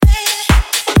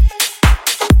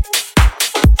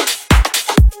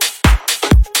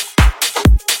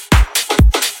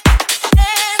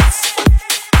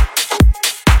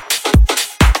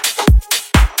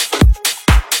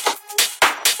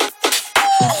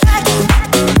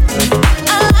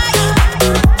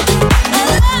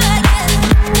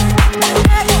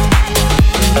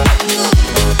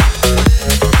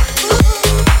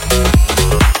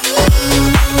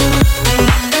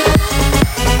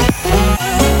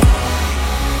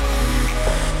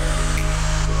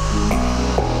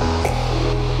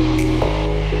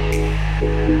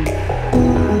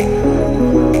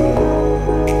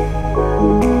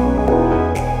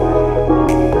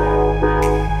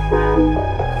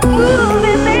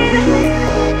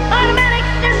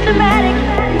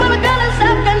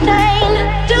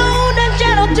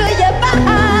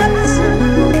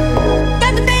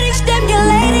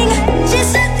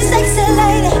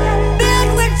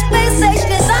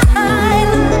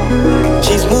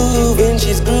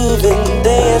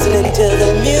till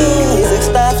the music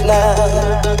stops now.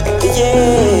 Yeah.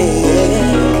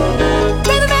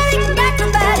 Rhythmatic,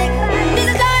 acrobatic, she's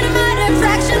a dynamite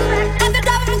attraction. At the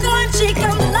top of a coin, she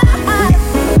comes alive.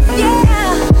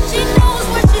 Yeah, she knows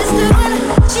what she's doing.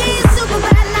 She's super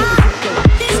bad now.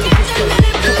 She's catching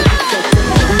really good.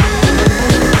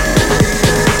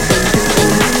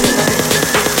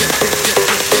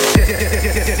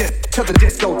 To the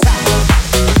disco top.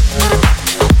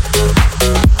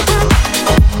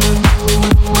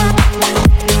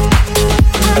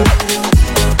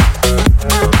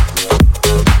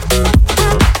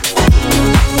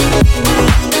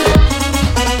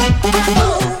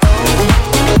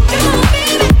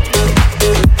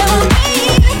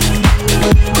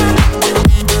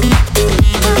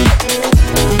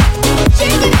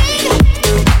 Shake it, baby.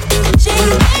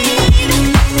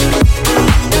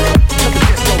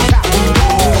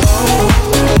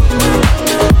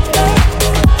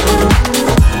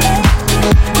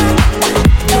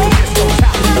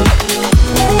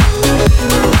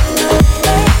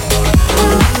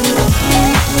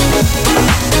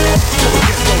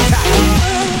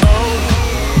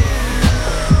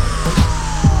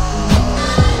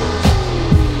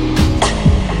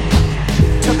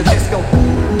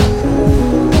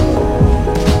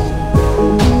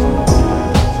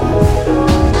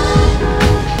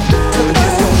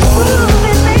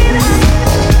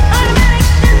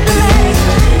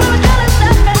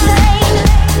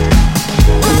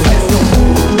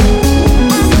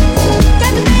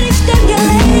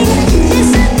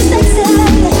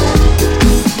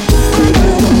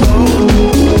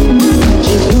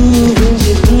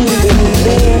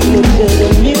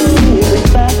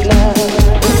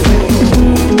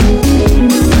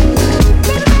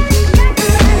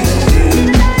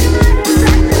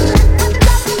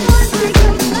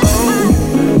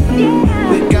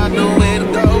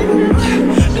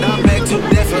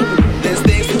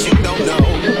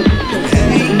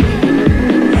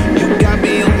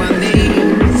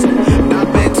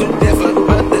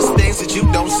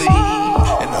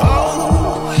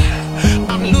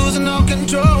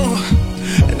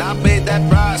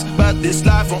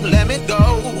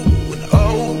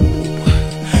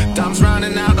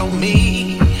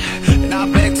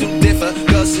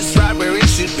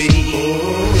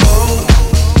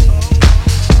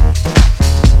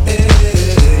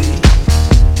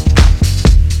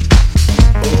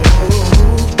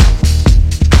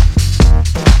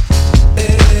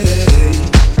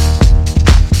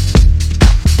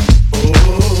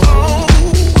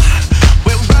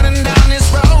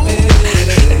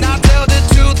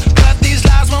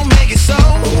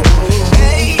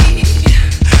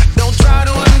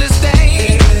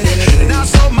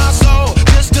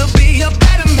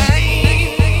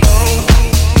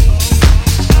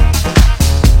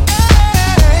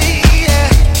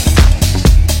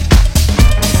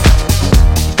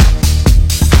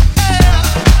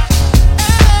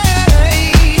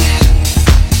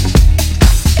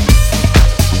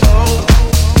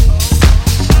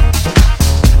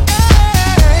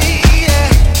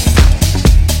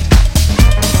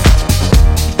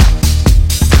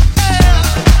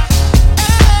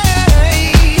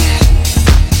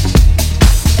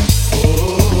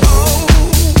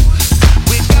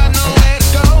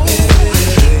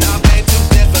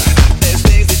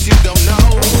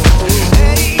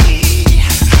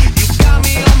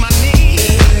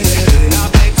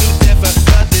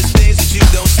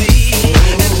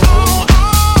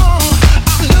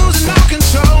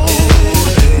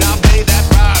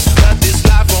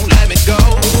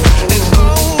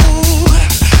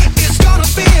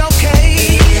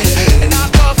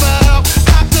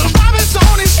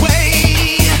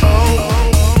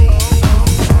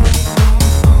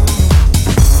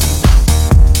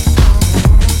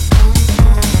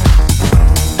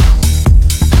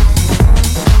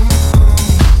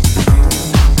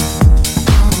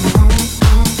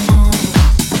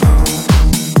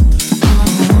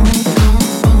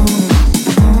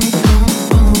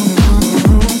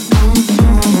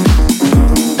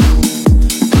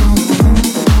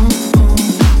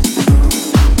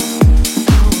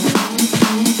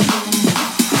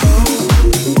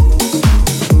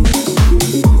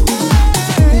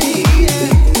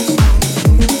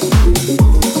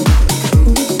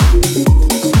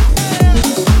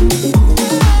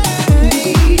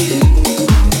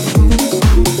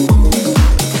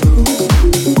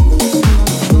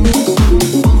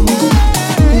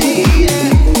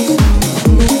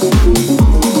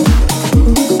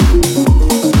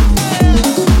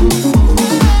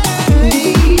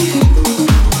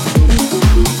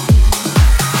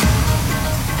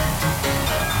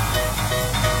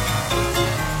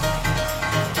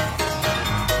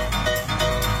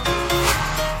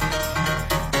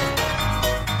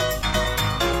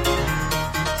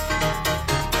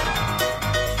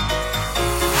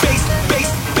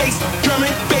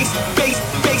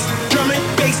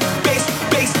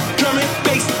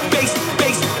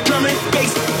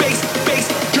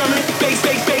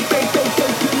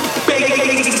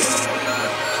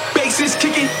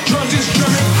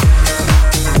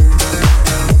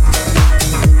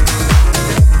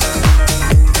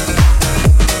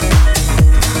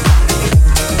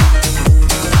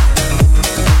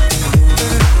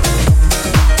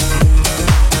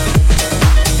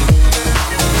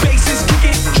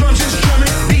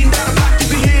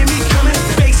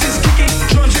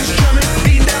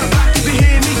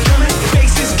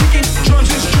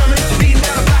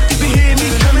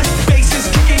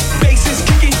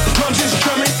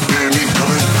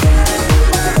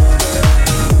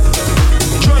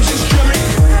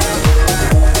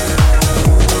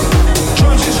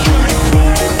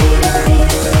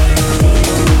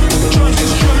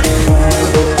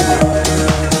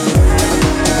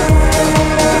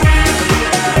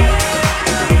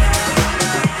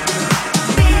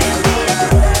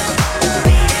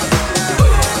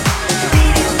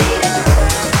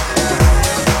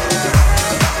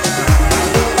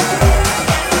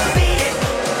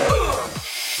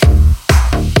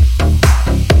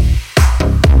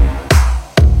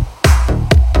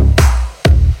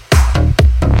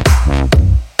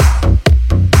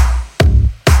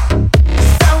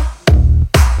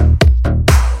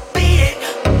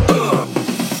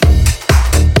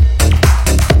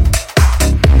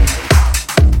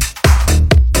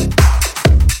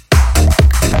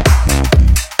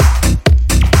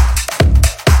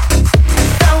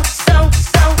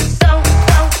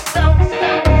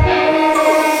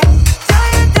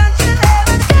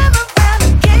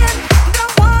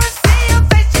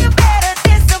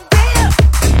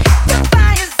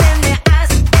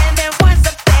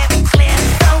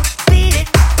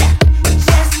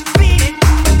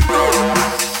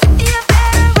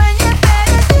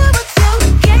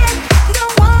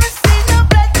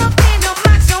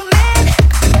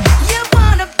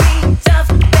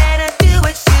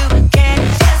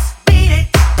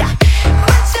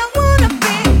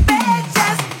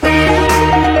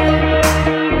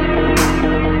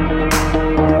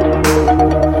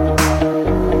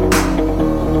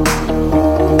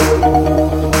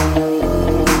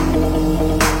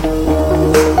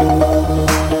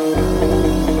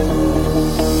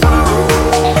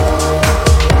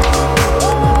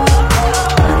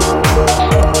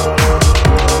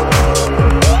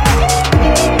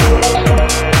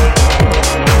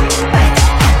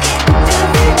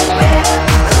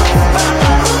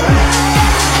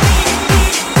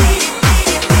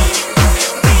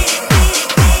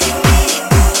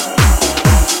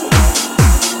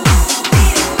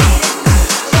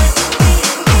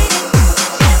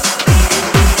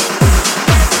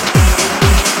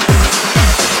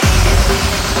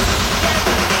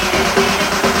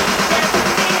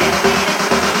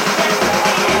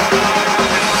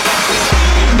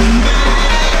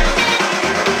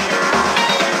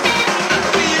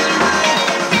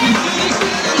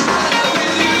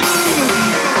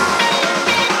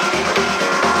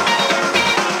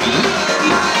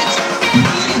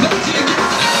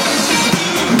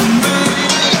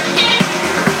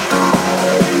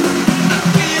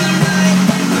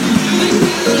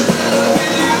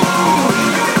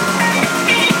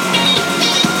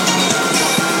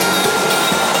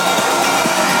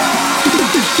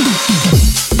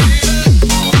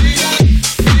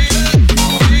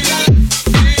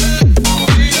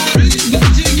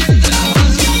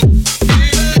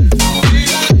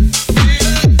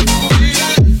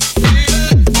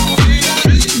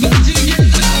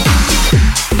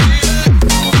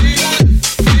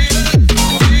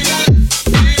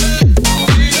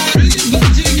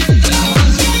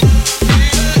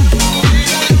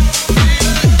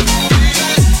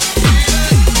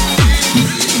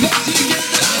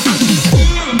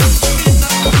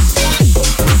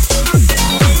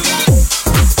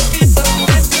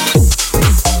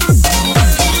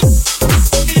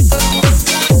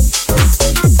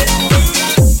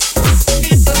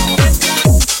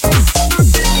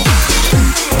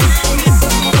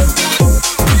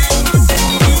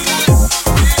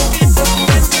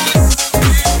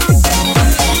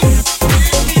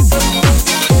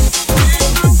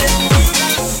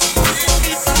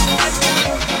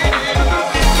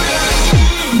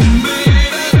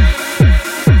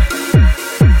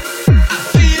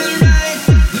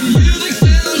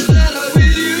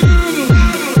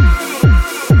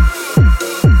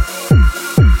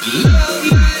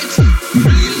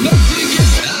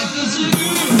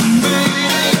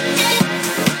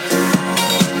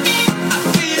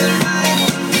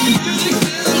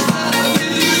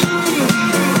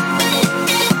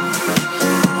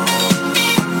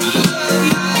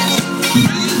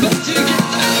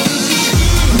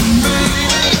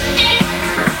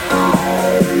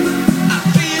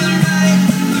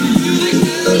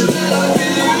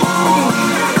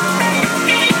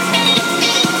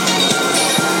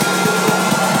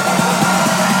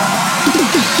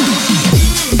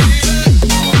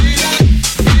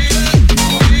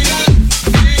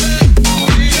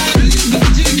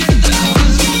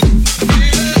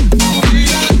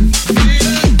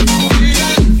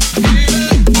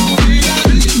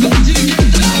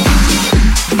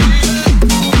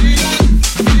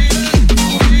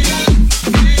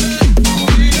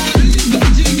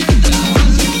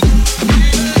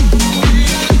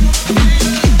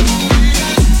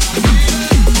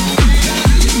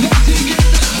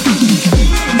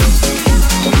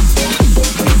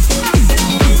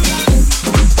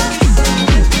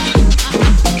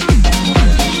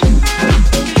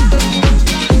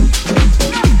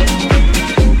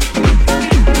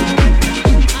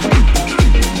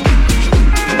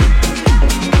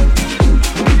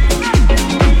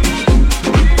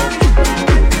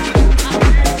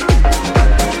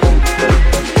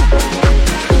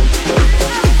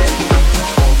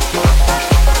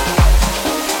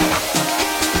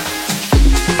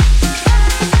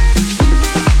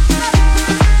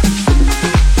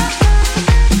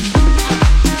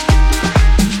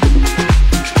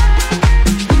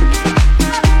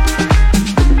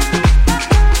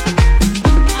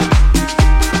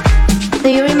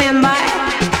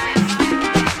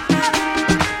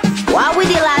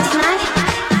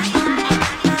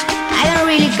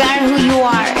 regard who you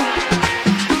are.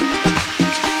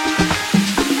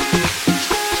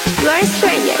 You are a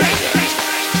stranger.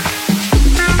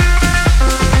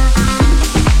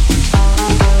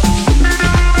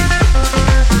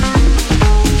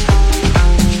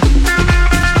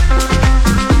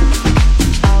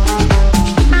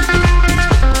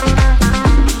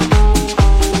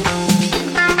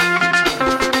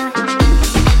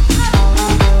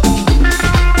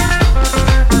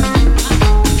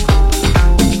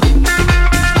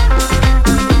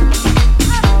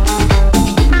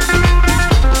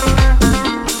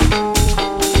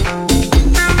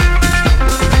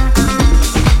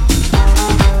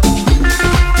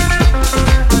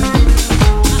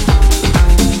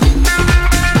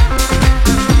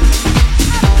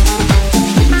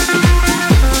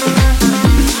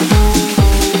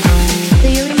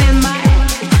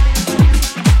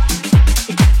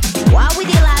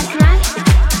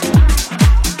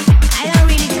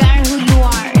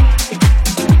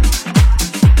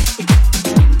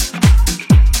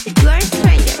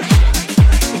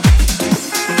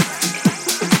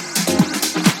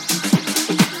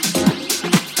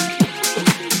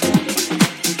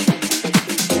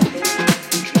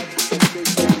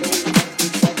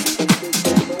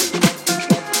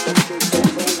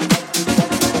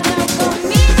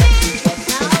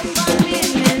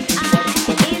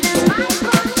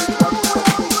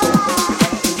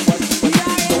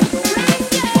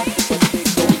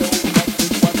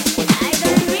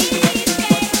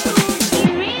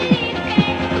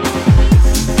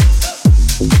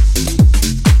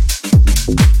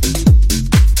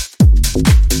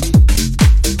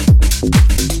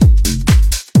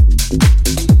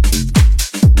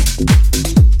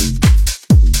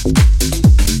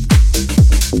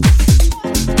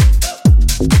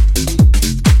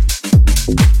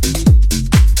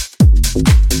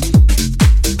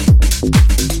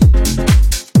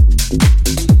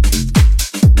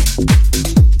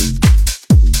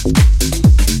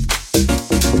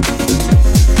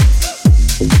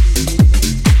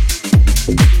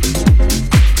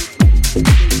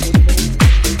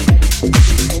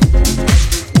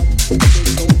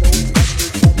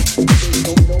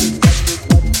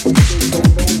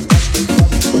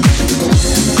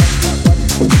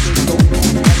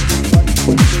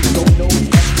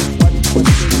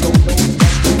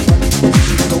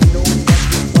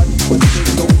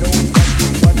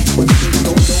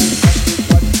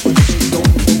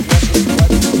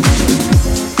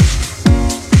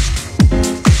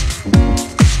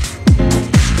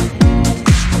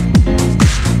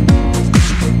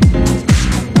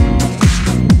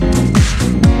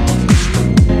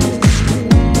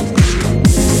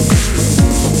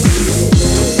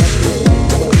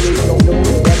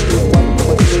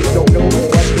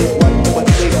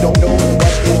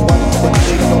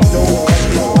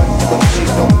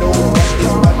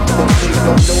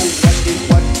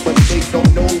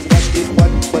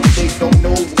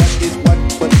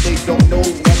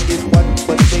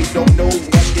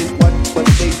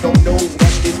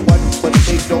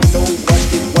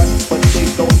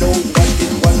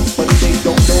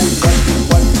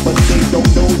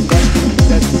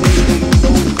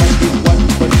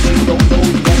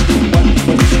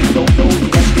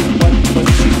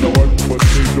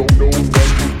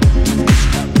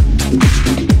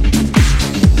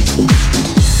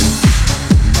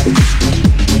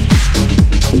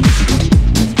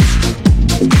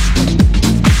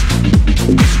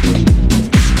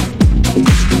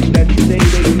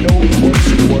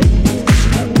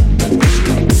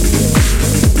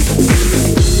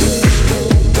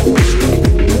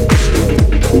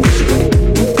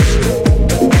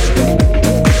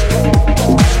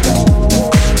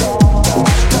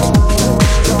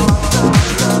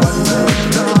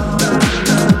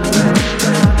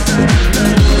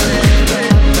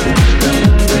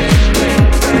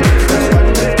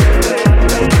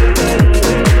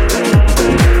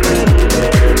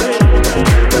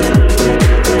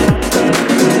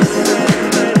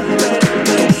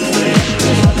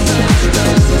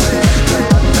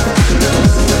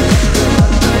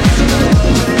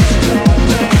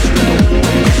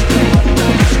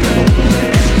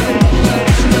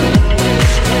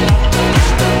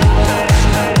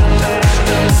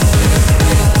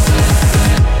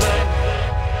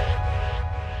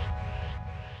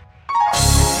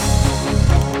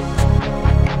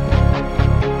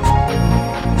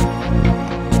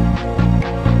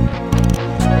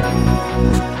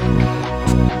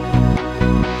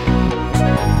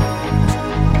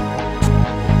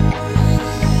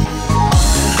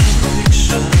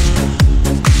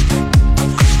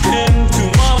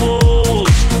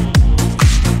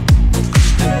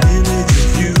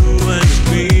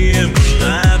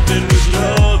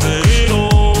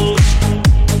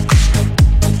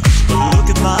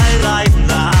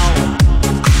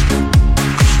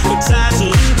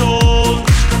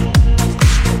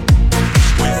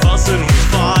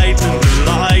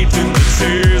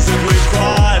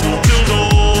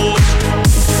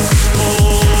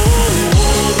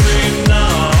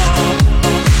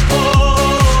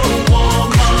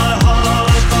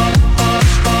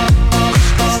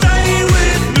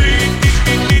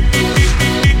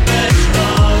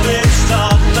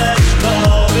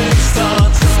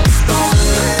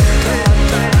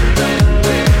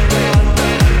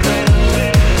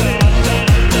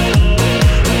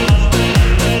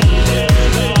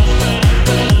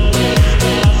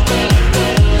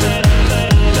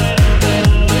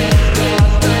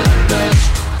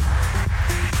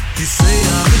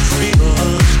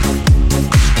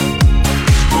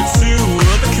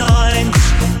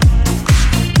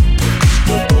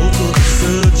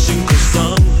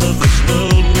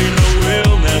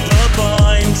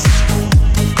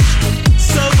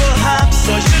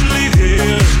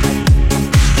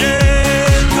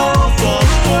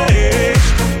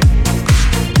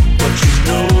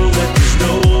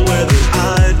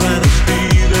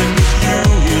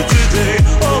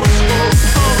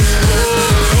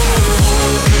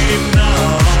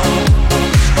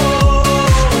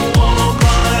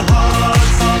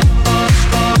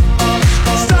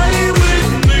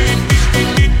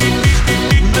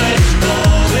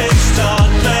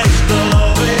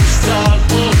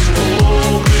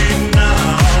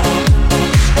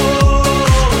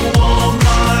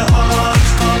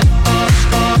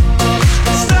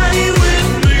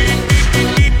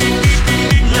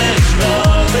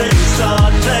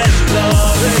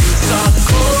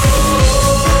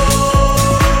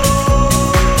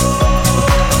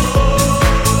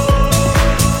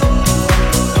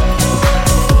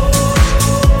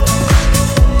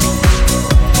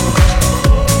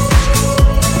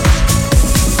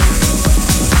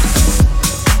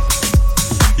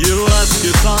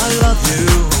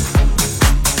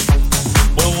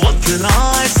 something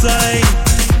I say.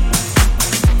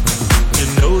 You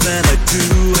know that I do,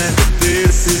 and that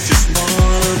this is just one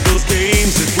of those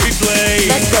games that we play.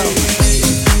 Let's go.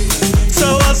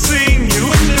 So I'll sing you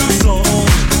a new song.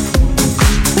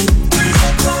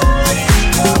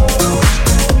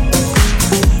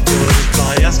 But if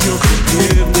I ask your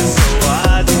forgiveness, so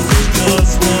I do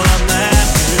just what I'm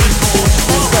asking for.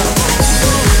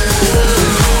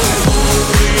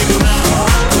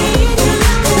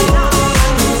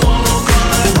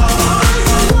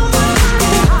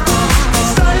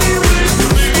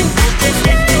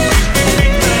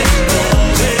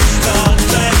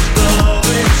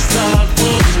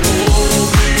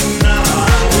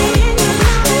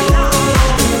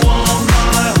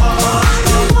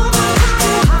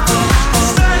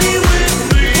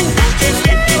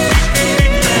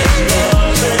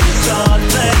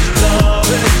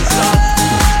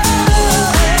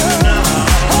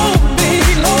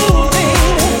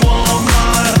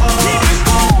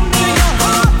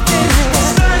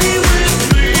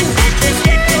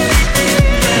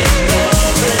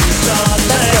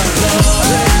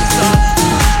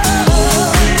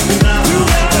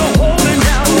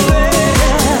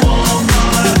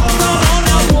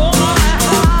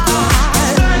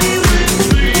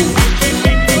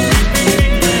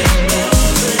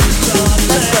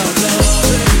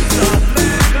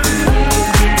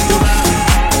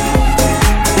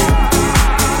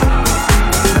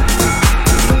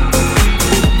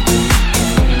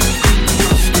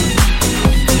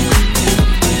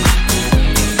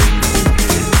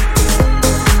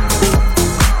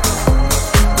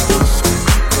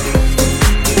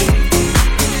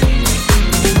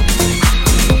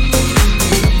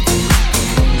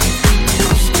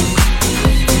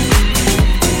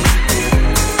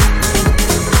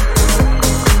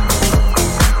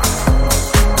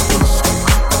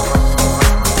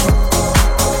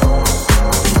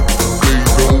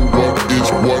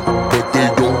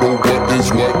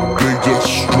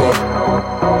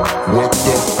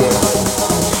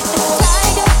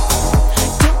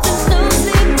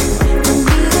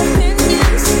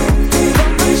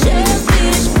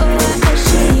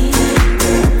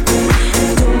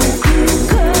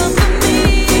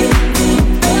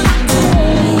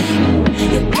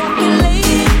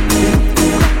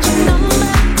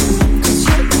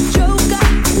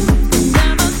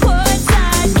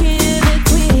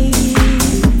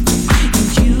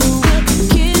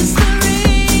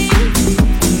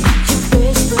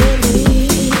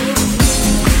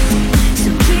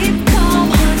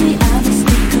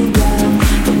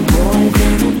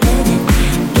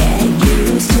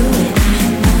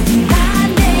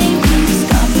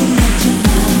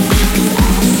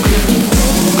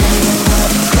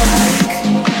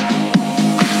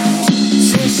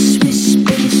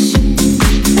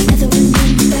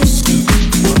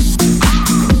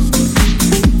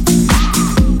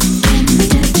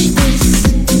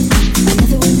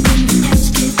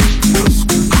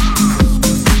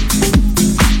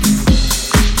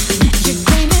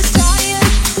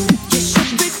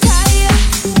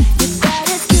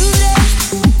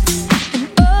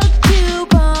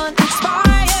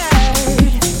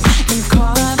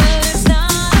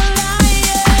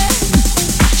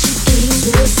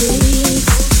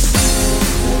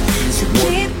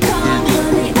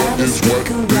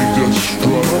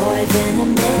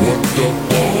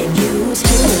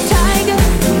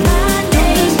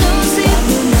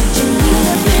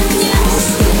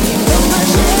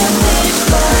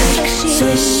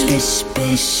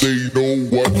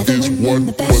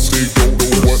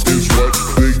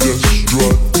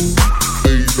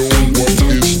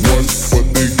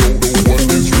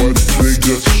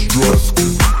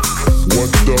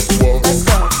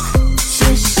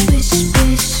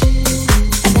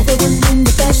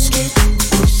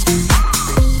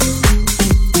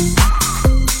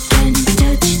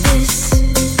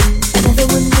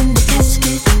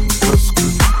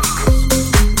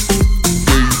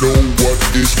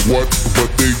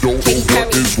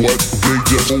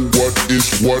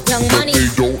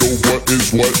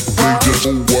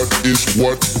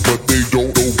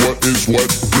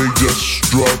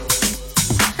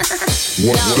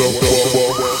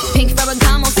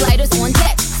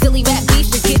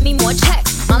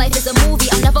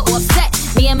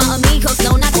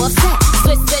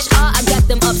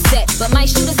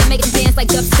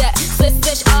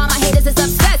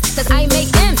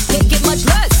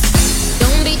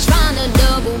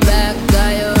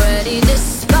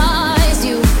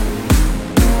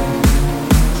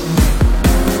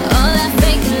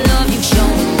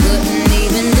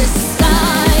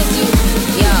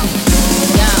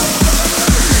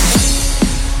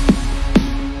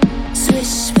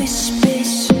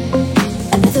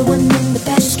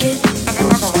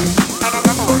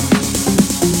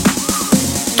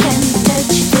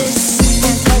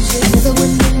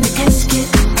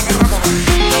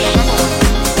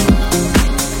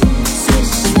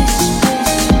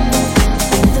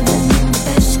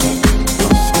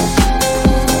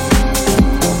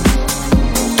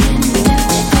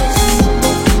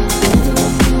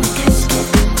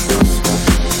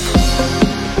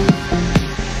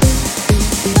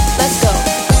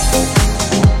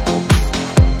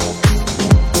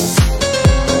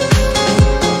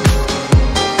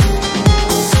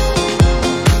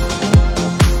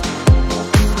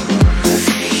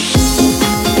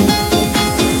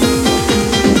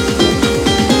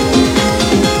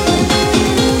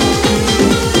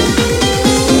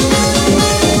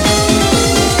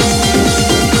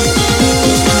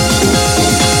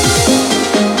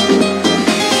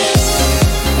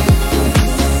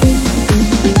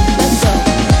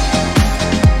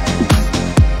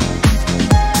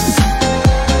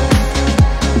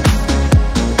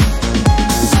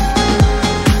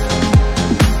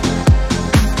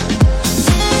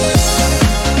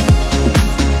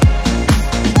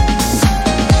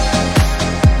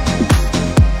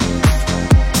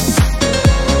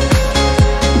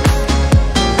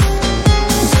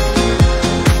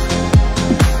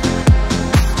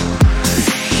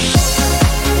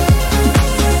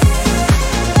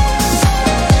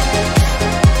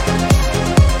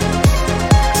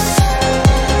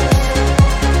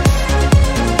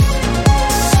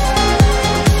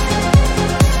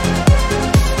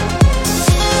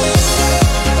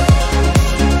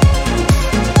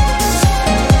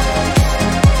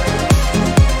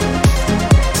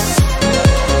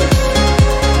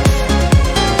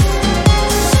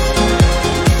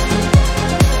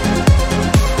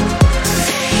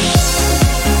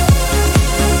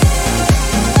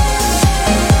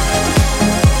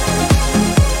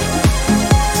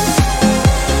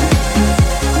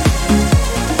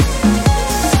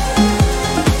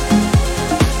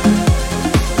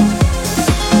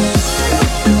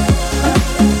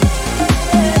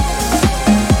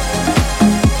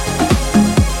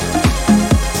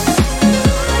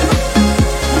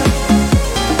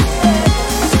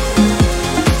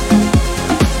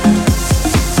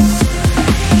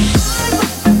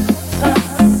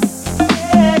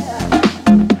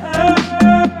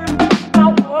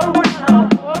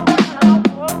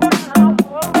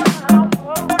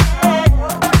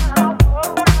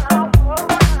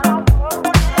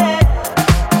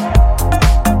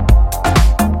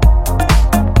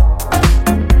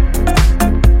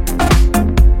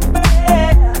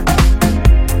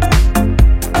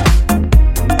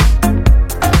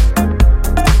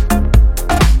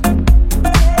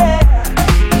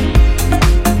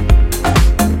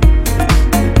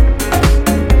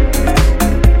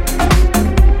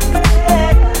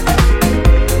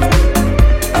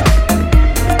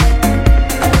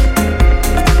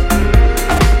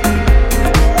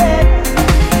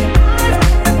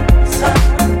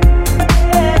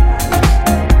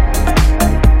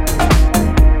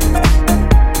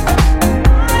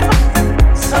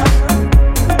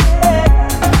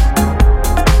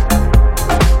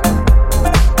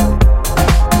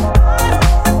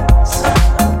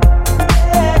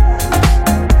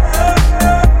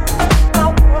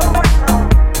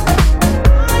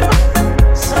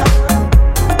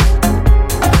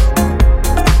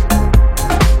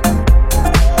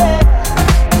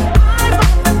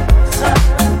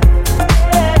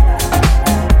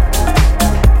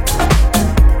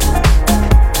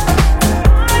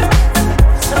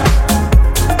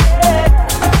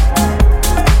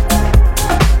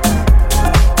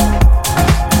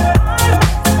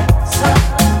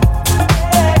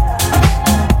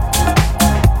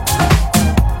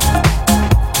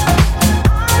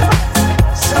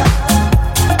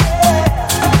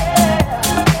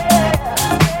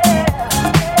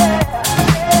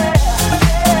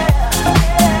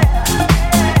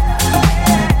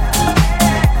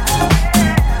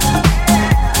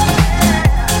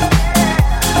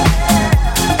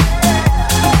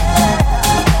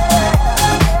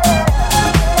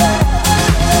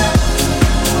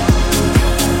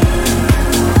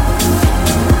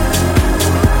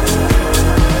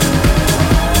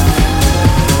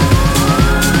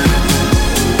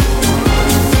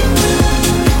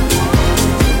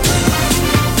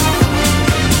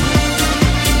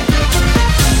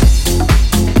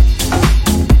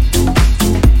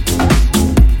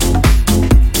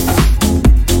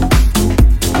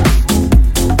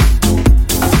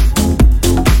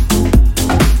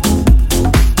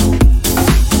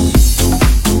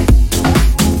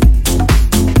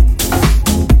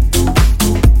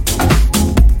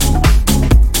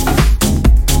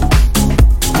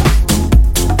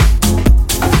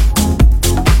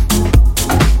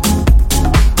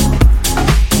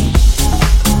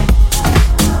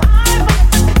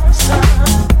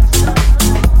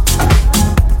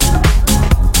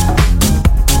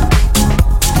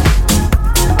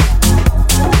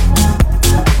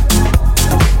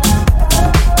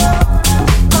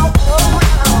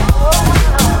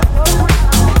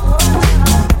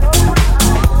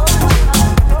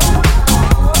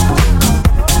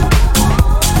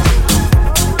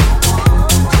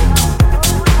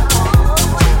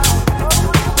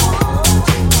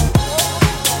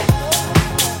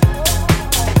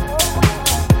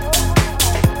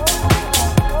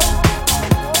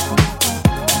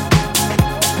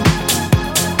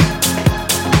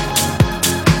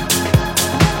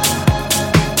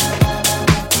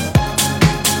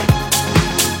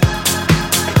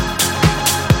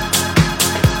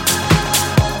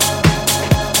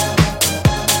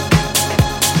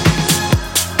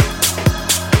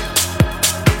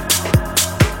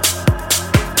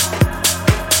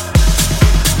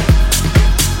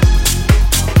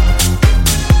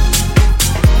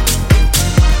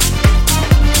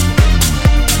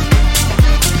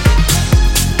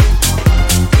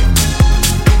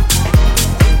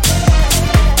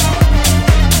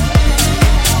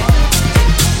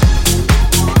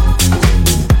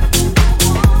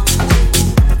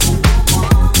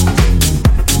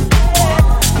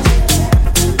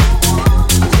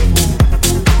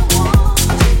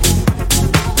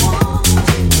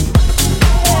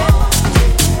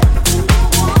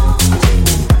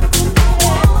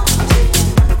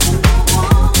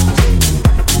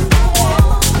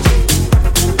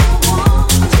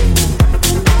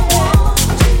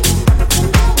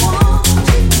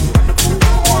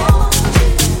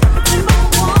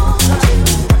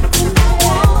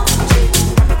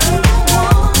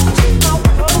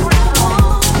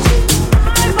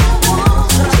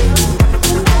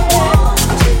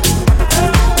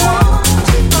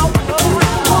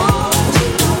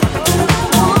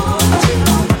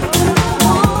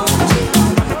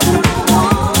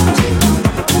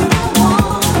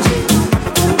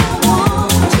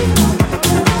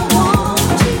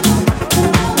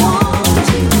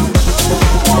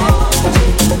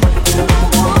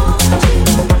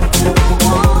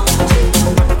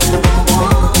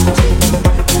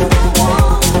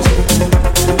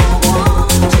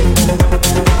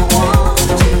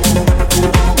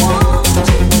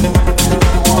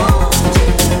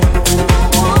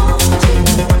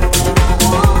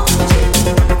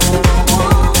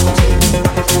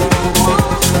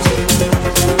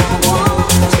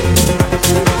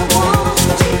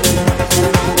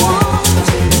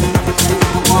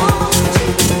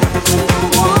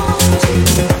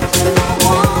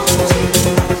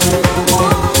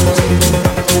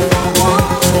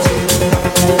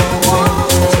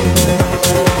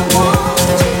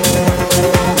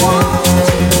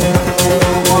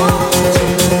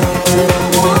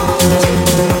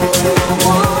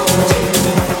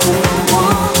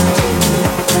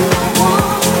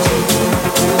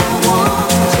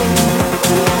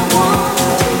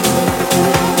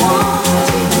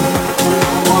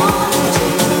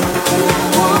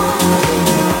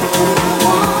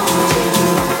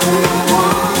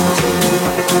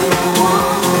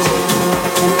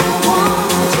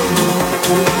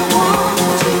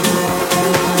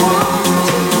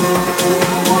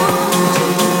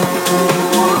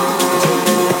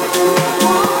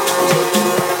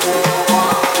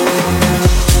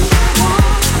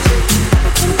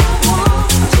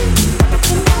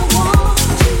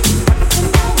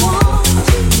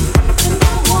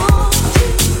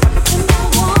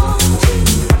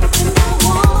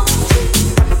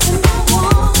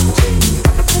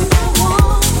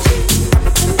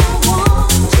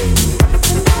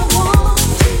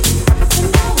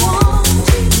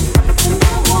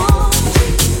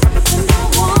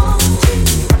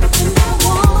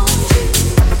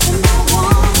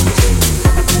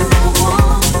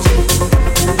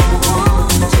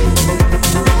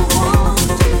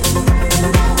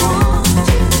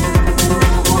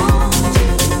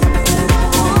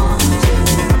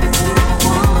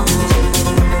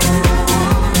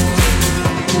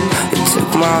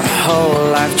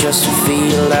 life just to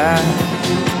feel that.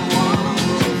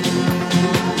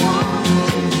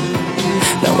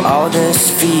 Now all these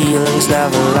feelings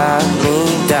never let me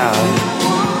down.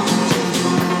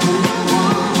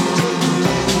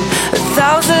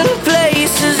 1,000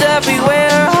 places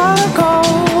everywhere I go,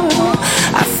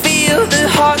 I feel the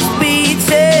heart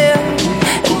beating,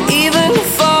 and even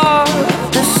far,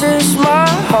 this is my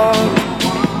home.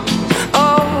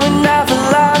 Oh, and never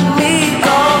let me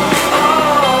go.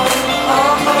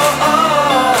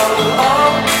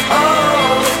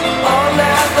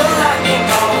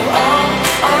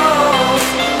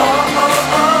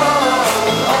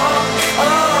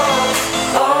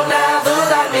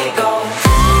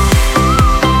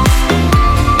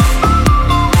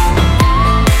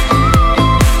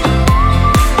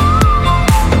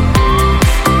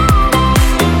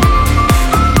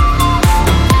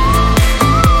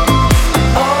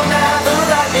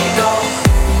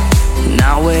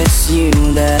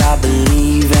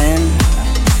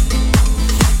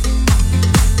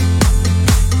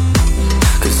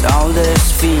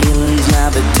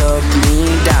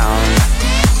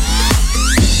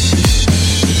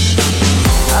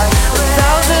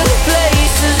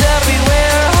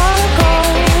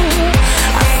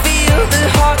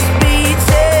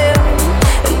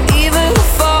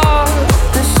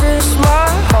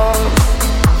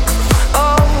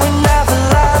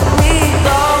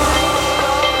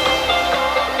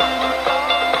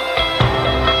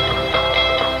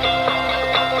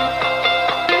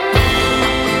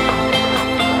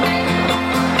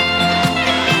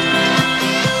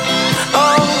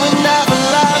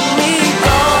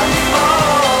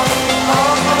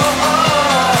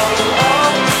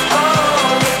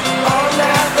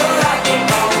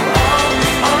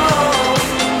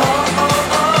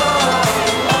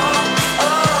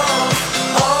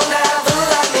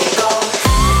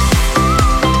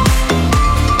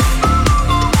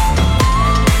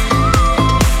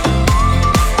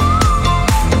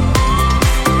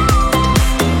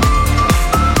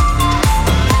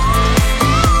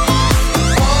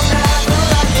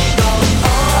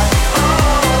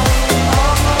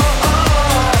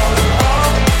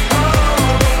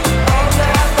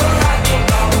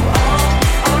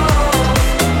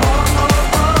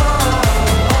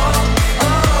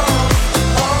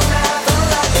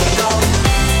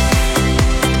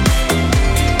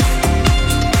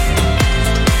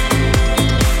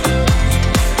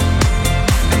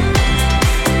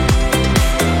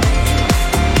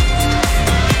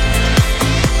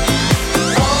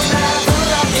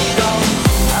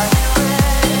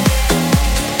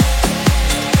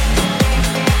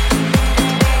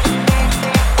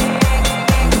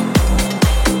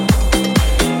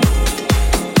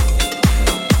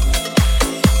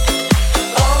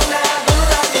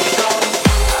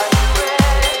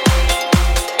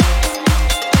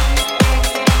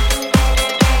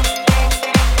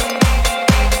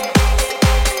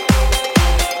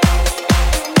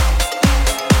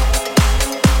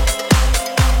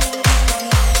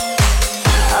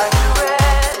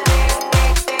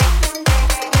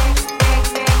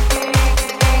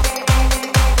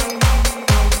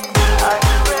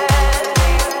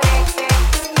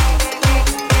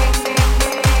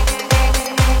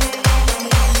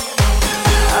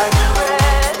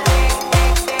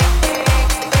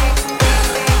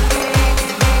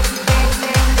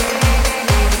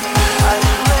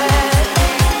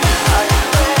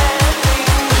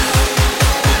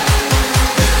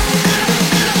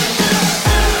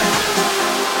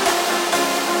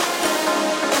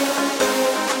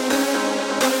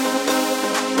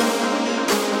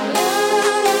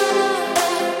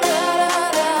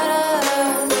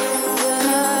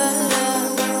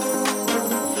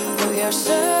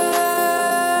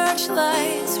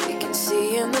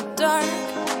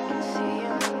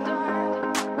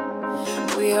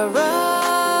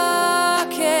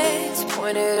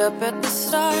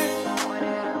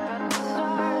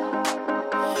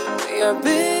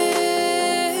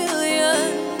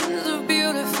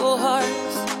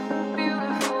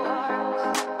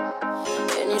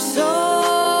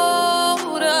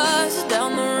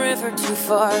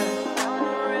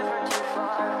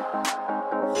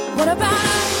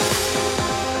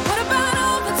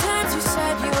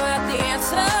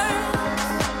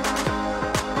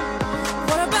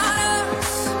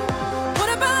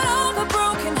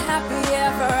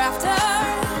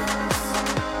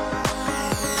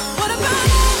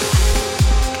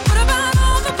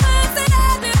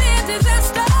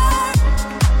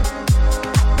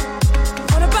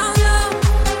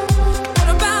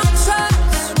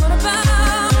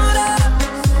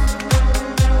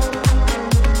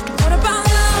 What about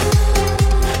love?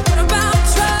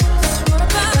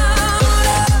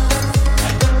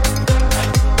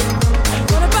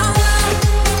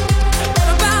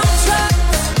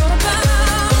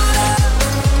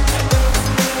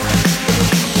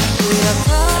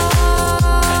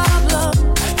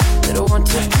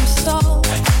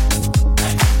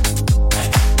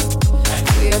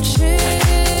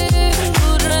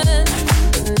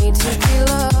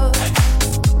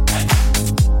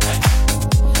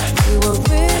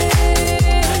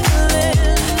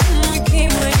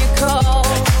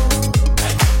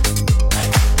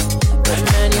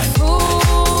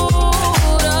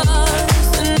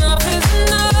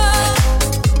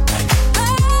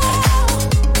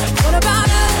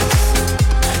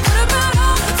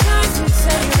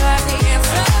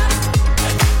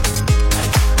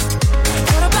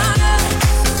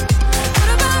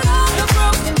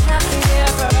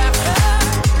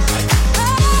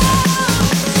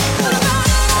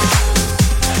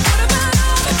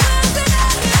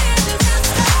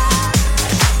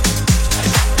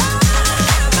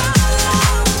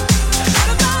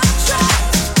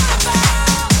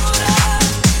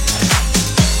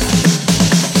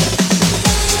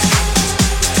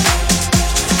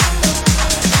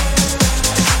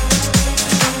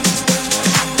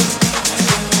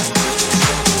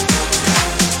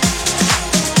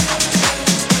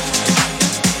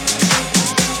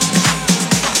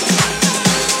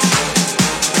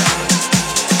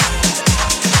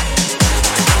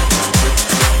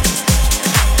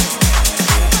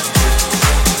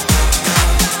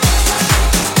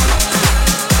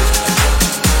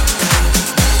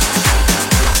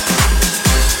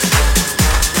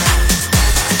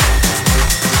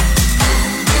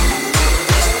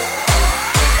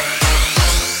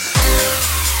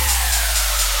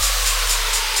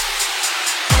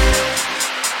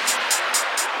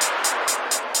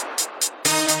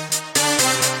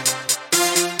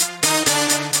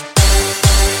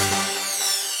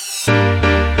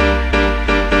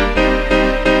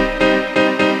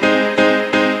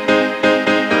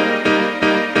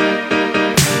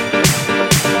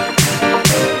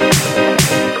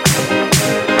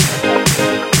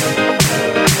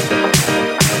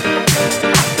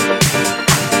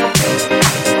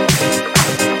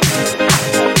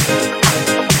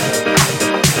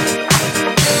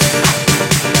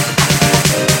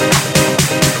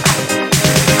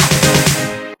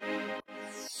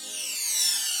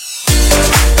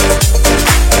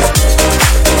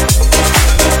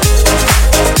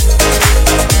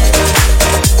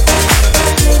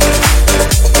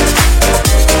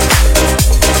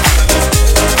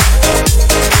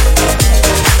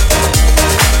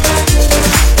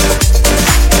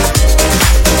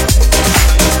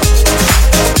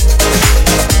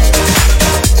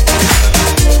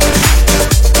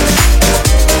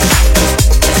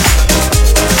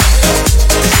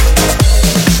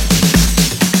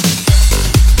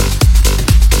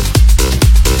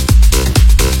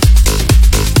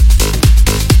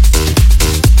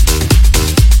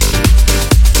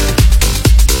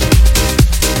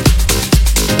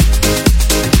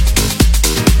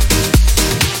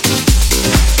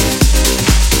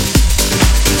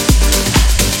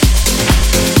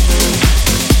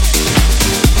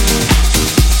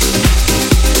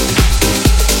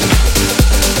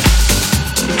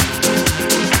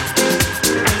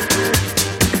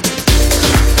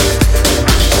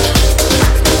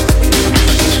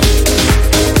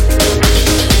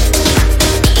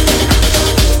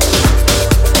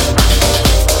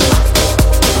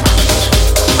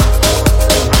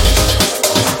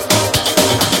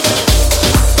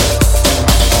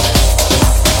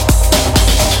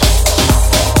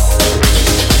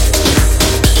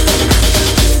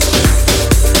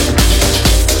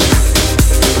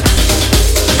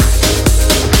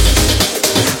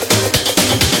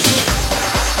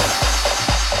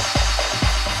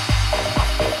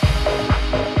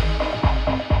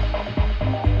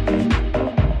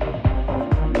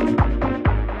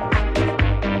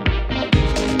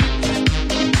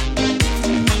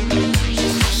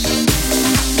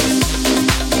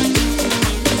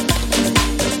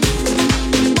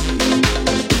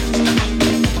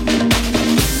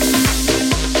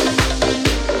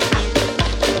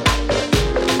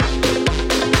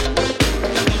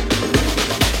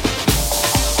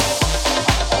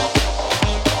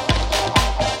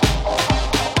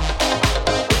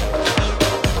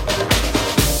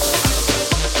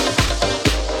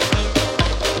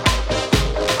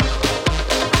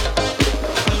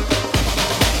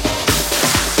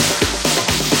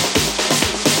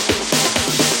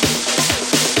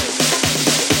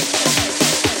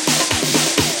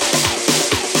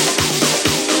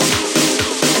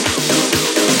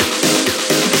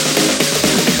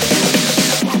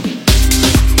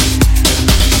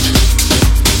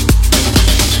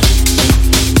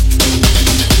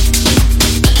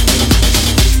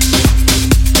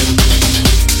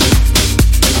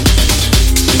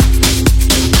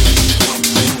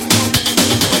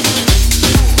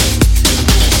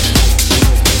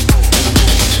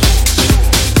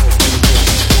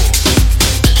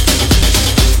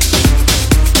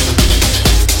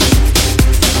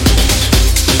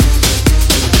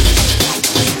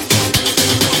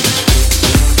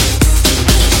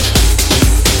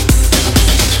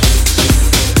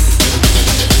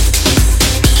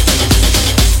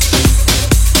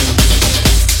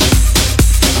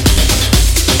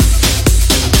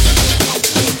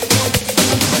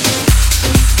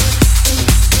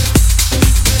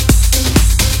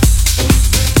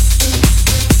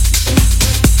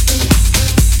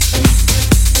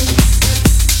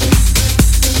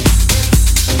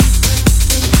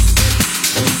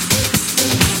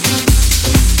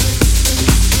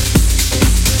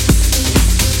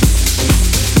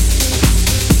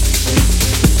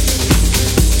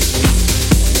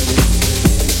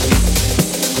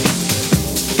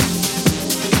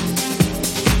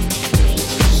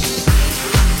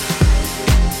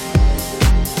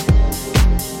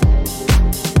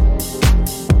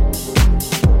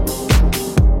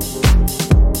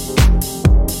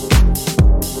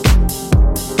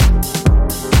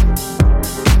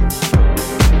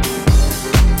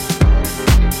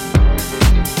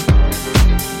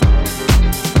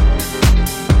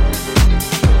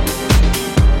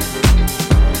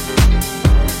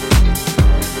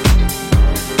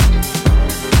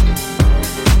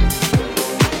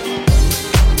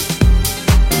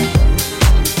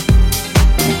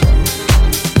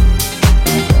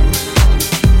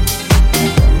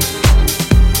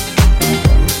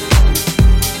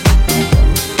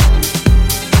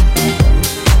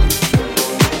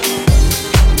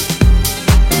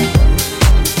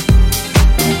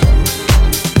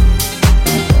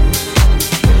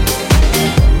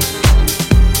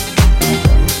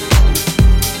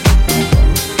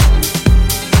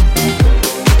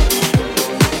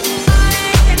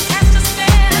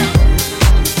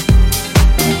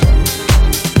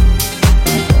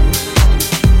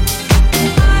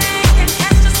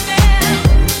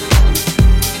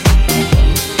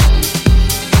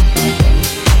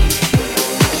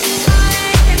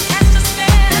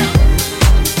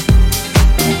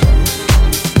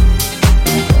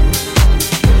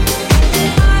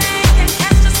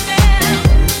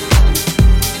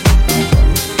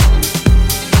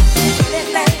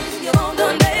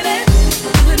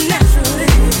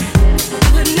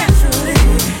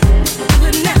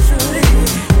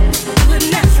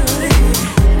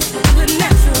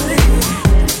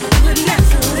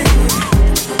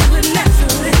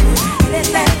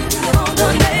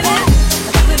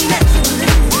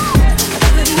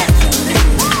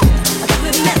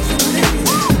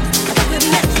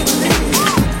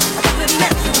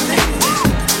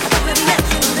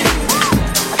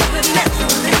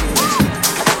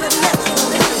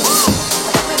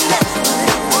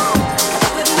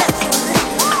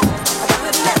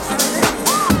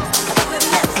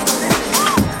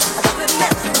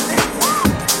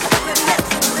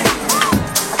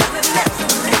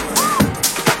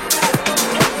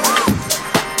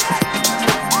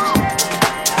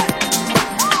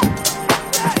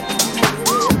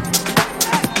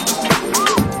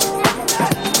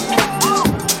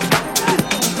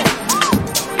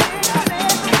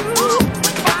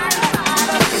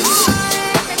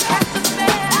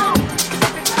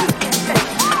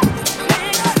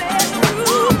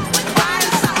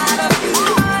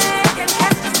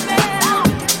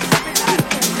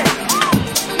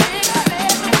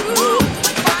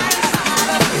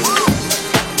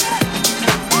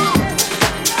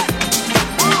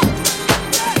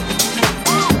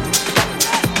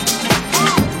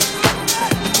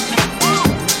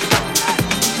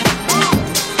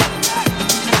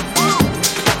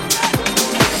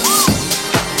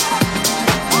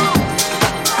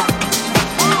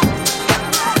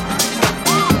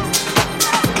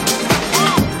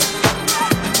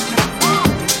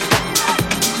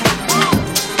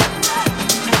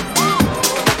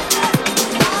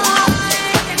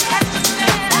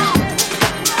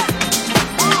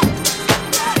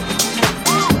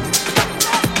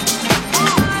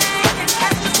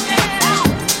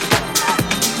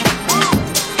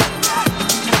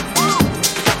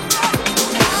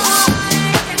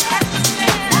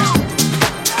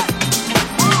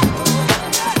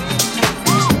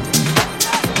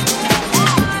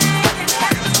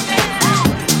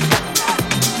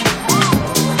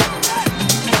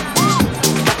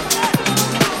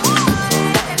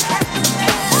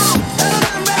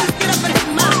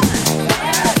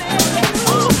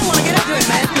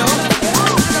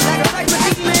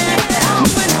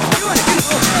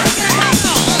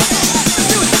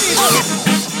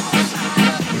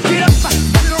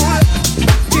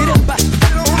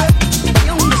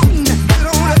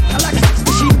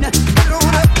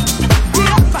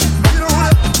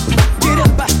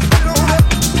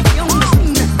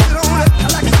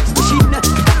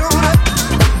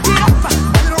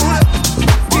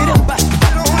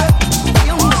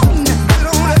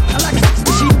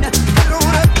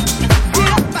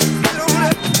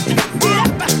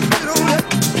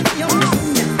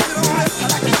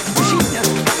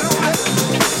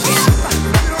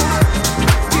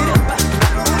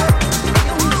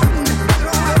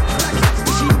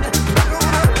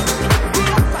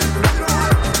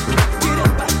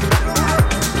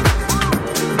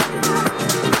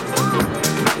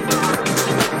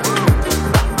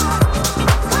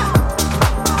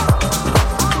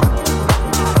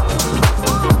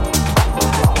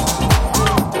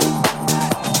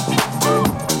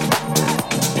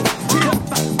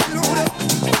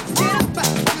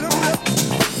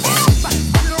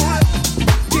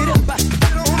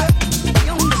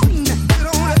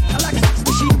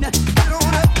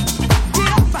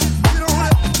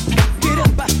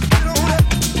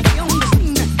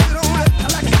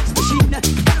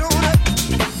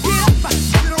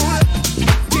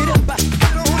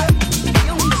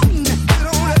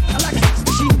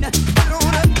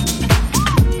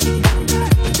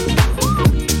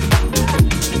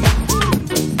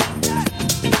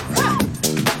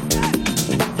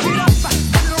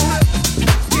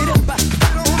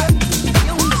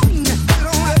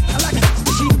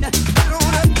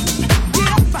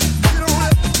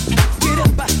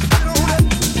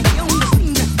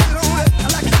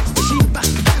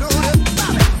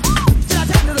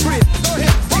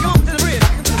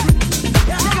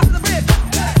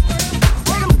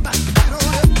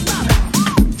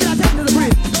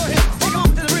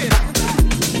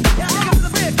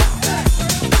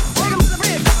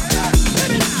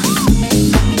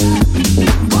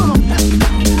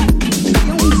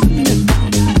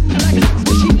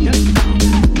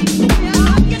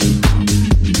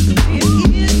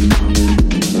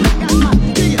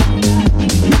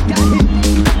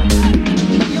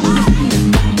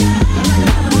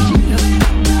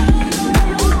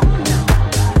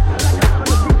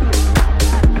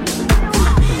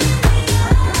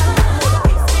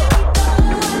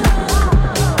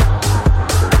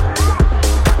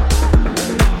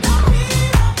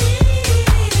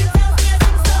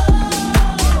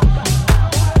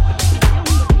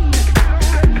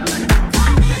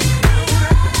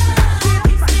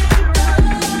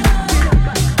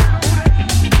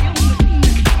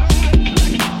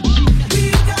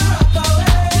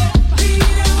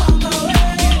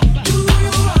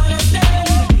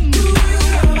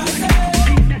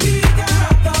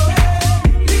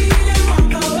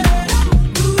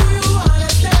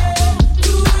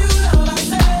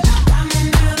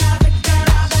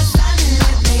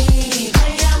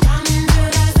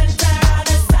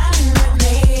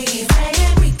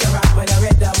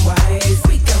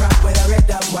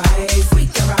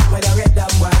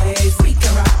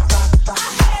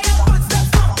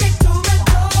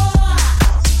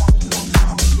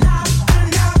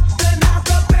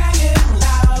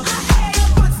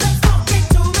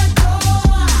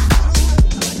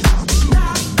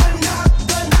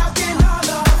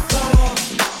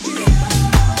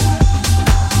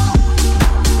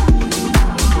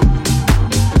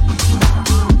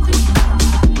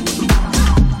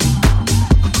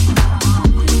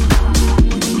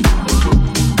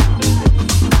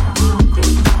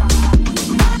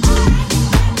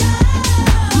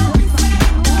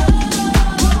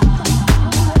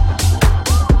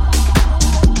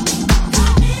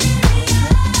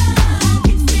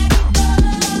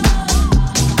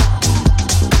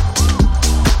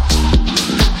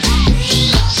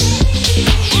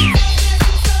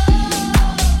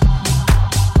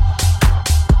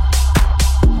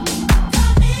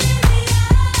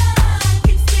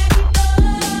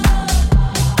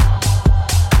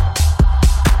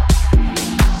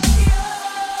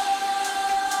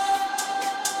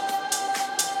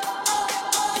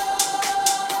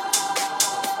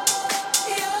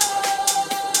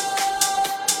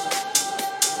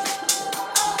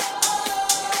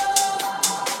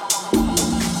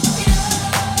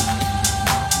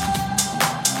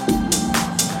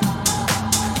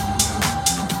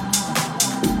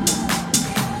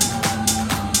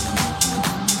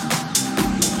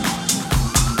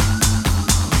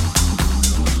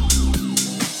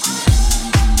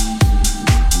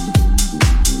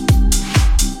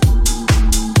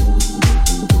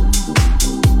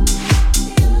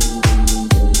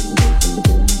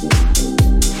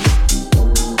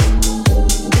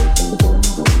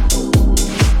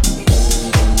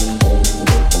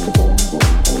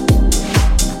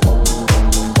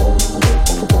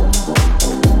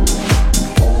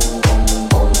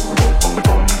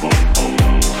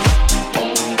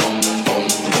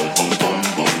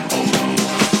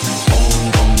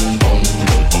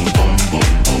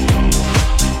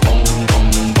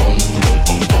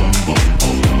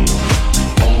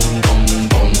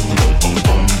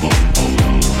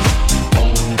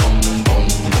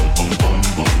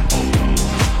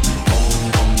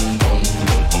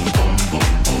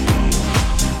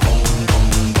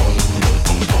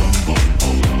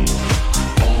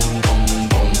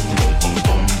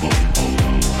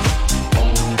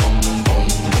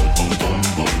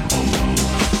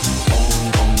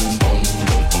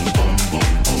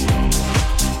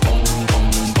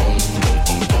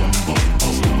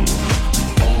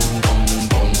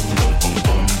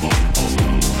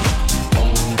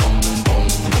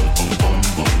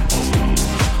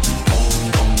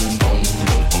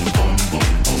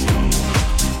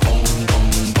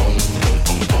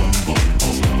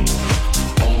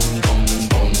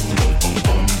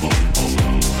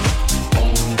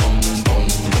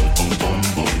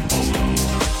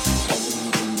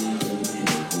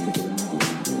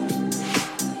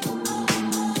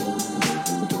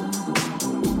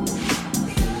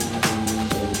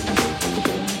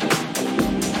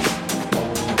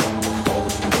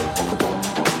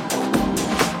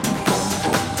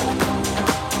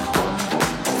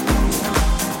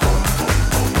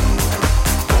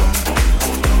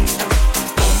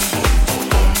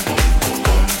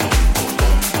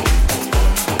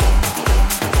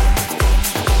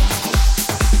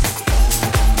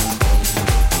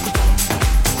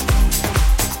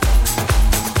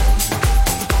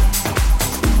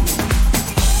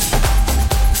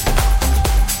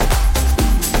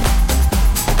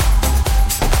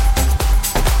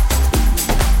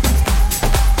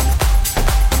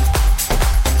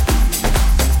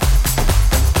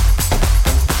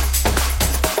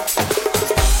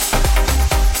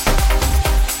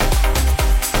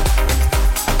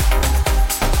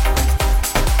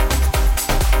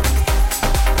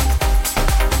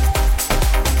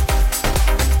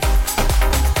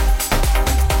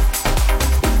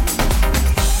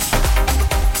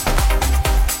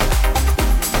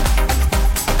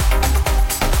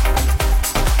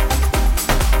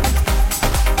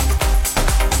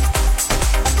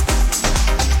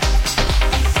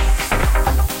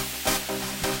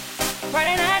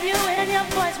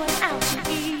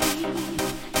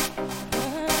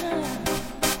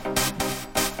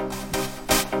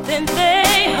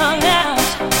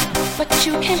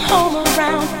 came home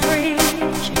around 3.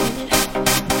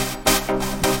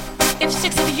 If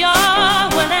 6 of y'all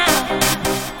went out,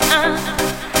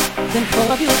 then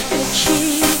 4 of you feel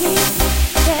cheap.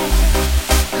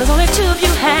 Yeah. 'Cause only 2 of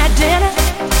you had dinner,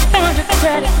 found your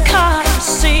credit card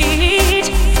receipt.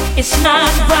 It's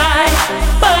not right,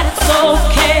 but it's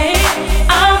okay.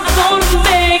 I'm gonna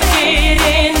make it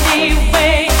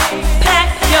anyway. Pack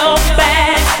your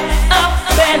bag up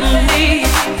and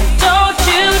leave. Don't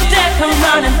you dare come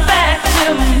running back to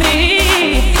me.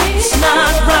 It's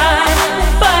not right,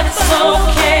 but it's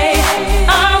okay.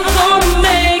 I'm gonna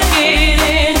make it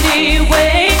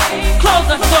anyway. Close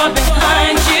the door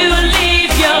behind you,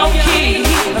 leave your key.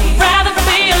 I'd rather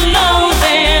be alone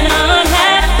than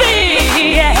unhappy.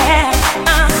 Yeah.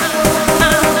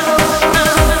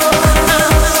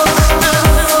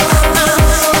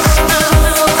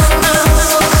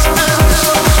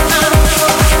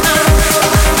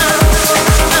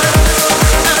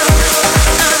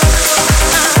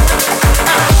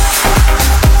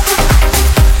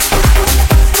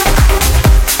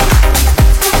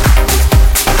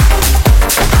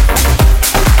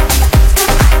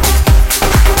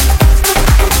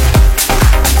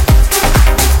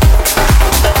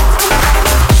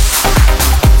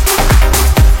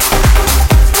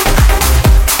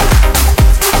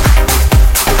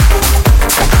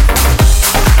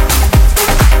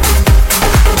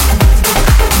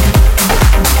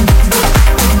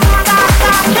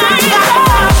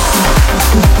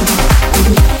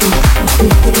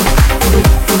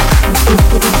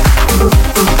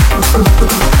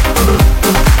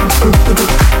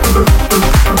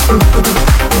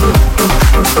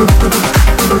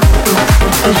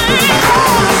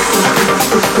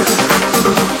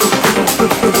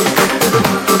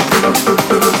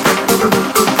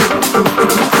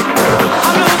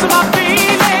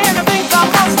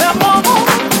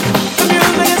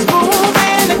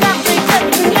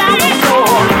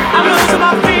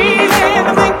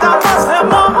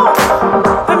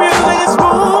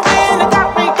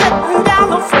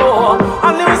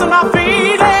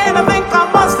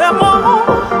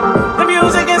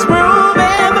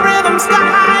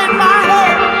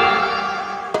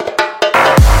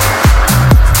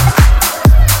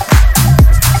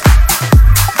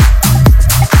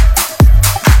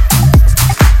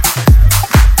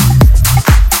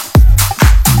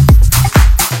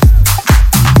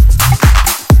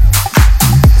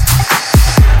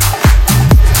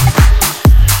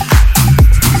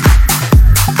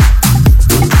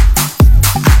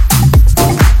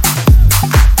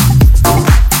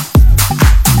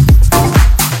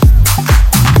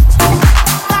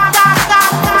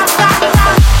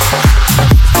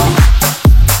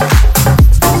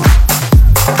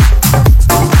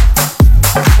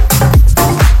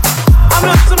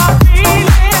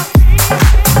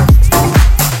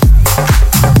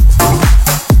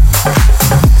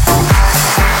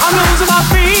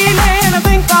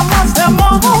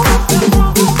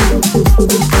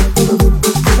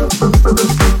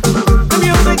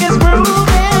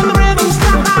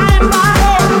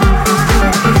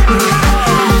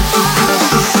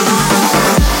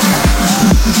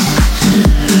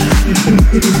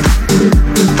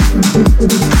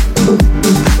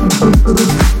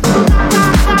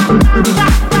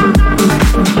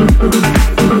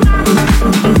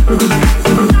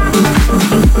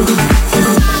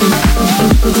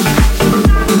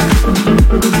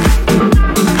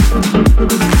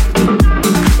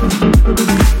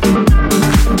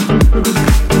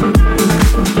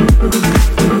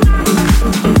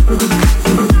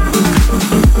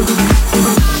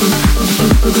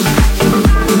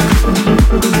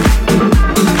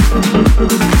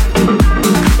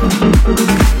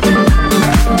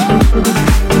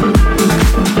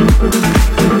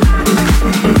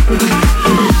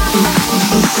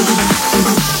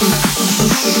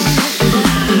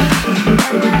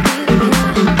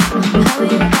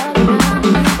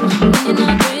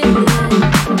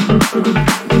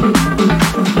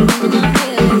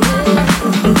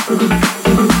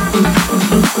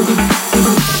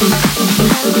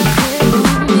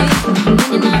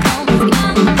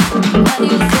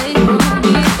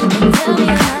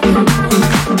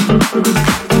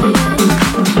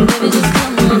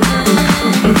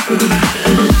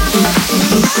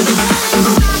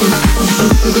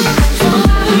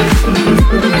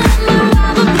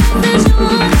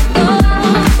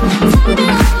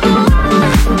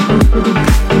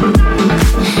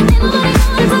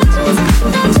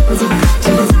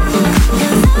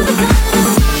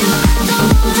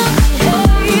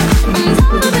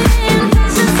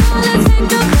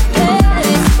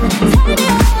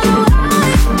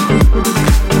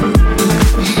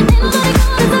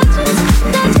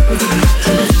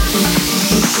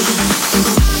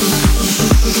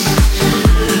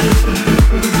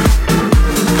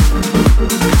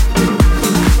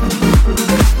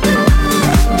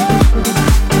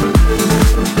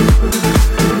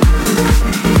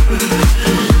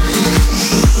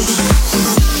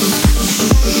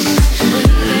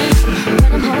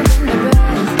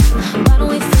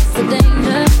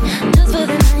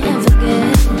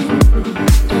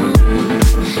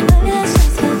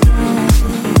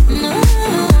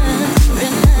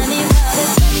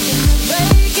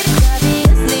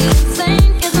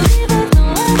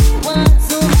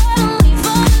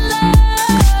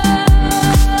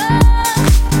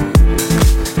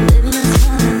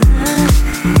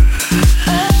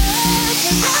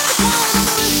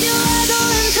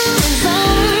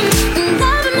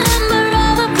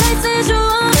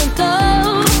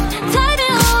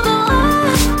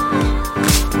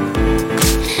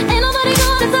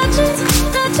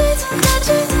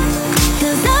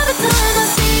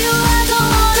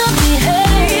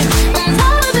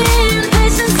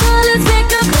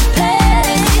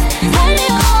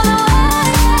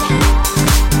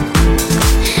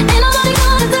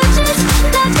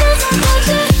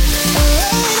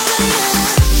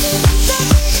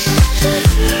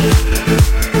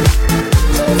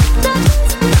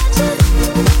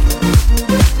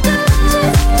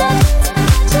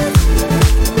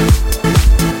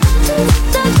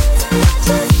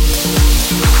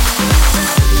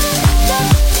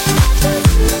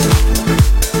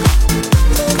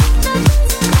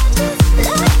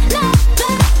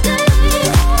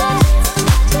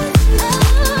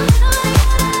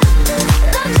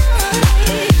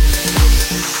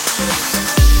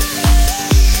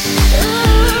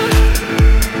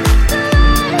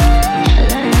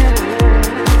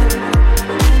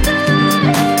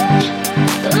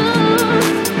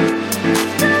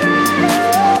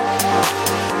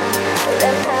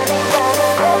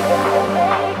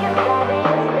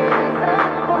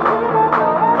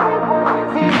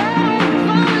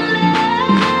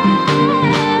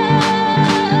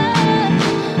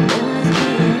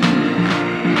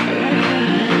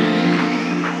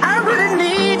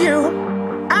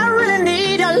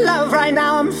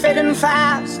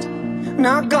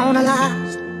 not gonna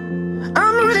last.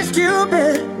 I'm really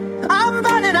stupid, I'm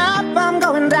burning up, I'm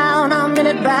going down, I'm in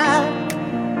it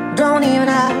bad. Don't even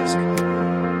ask.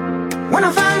 When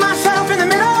I find myself in the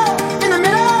middle, in the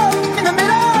middle, in the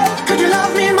middle, could you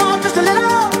love me more, just a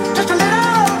little, just a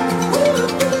little?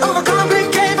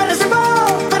 Overcomplicate, but it's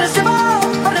simple, but it's simple,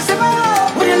 but it's simple.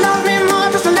 Will you love me more,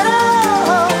 just a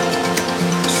little?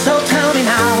 So tell me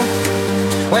now,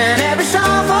 when every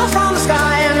star falls from the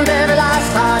sky and every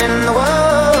last heart in the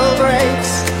world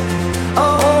breaks.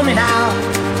 Oh, hold me now,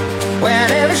 when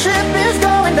every ship is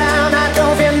going down, I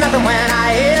don't feel nothing when I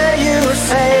hear you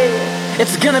say,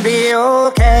 it's gonna be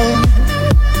okay.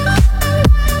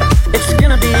 It's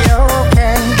gonna be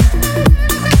okay.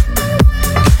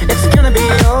 It's gonna be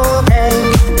okay.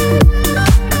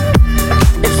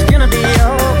 It's gonna be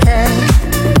okay.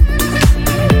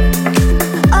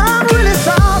 I'm really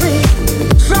sorry.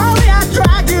 Sorry I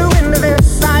dragged you into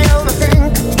this. I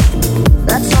overthink.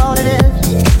 That's all it is.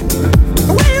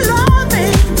 The way you love me.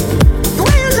 The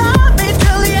way you love me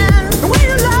till the end. The way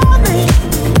you love me.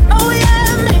 Oh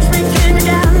yeah, it makes me king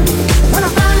again. When I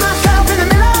find myself in the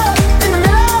middle, in the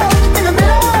middle, in the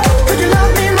middle, could you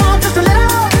love me more, just a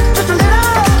little, just a little?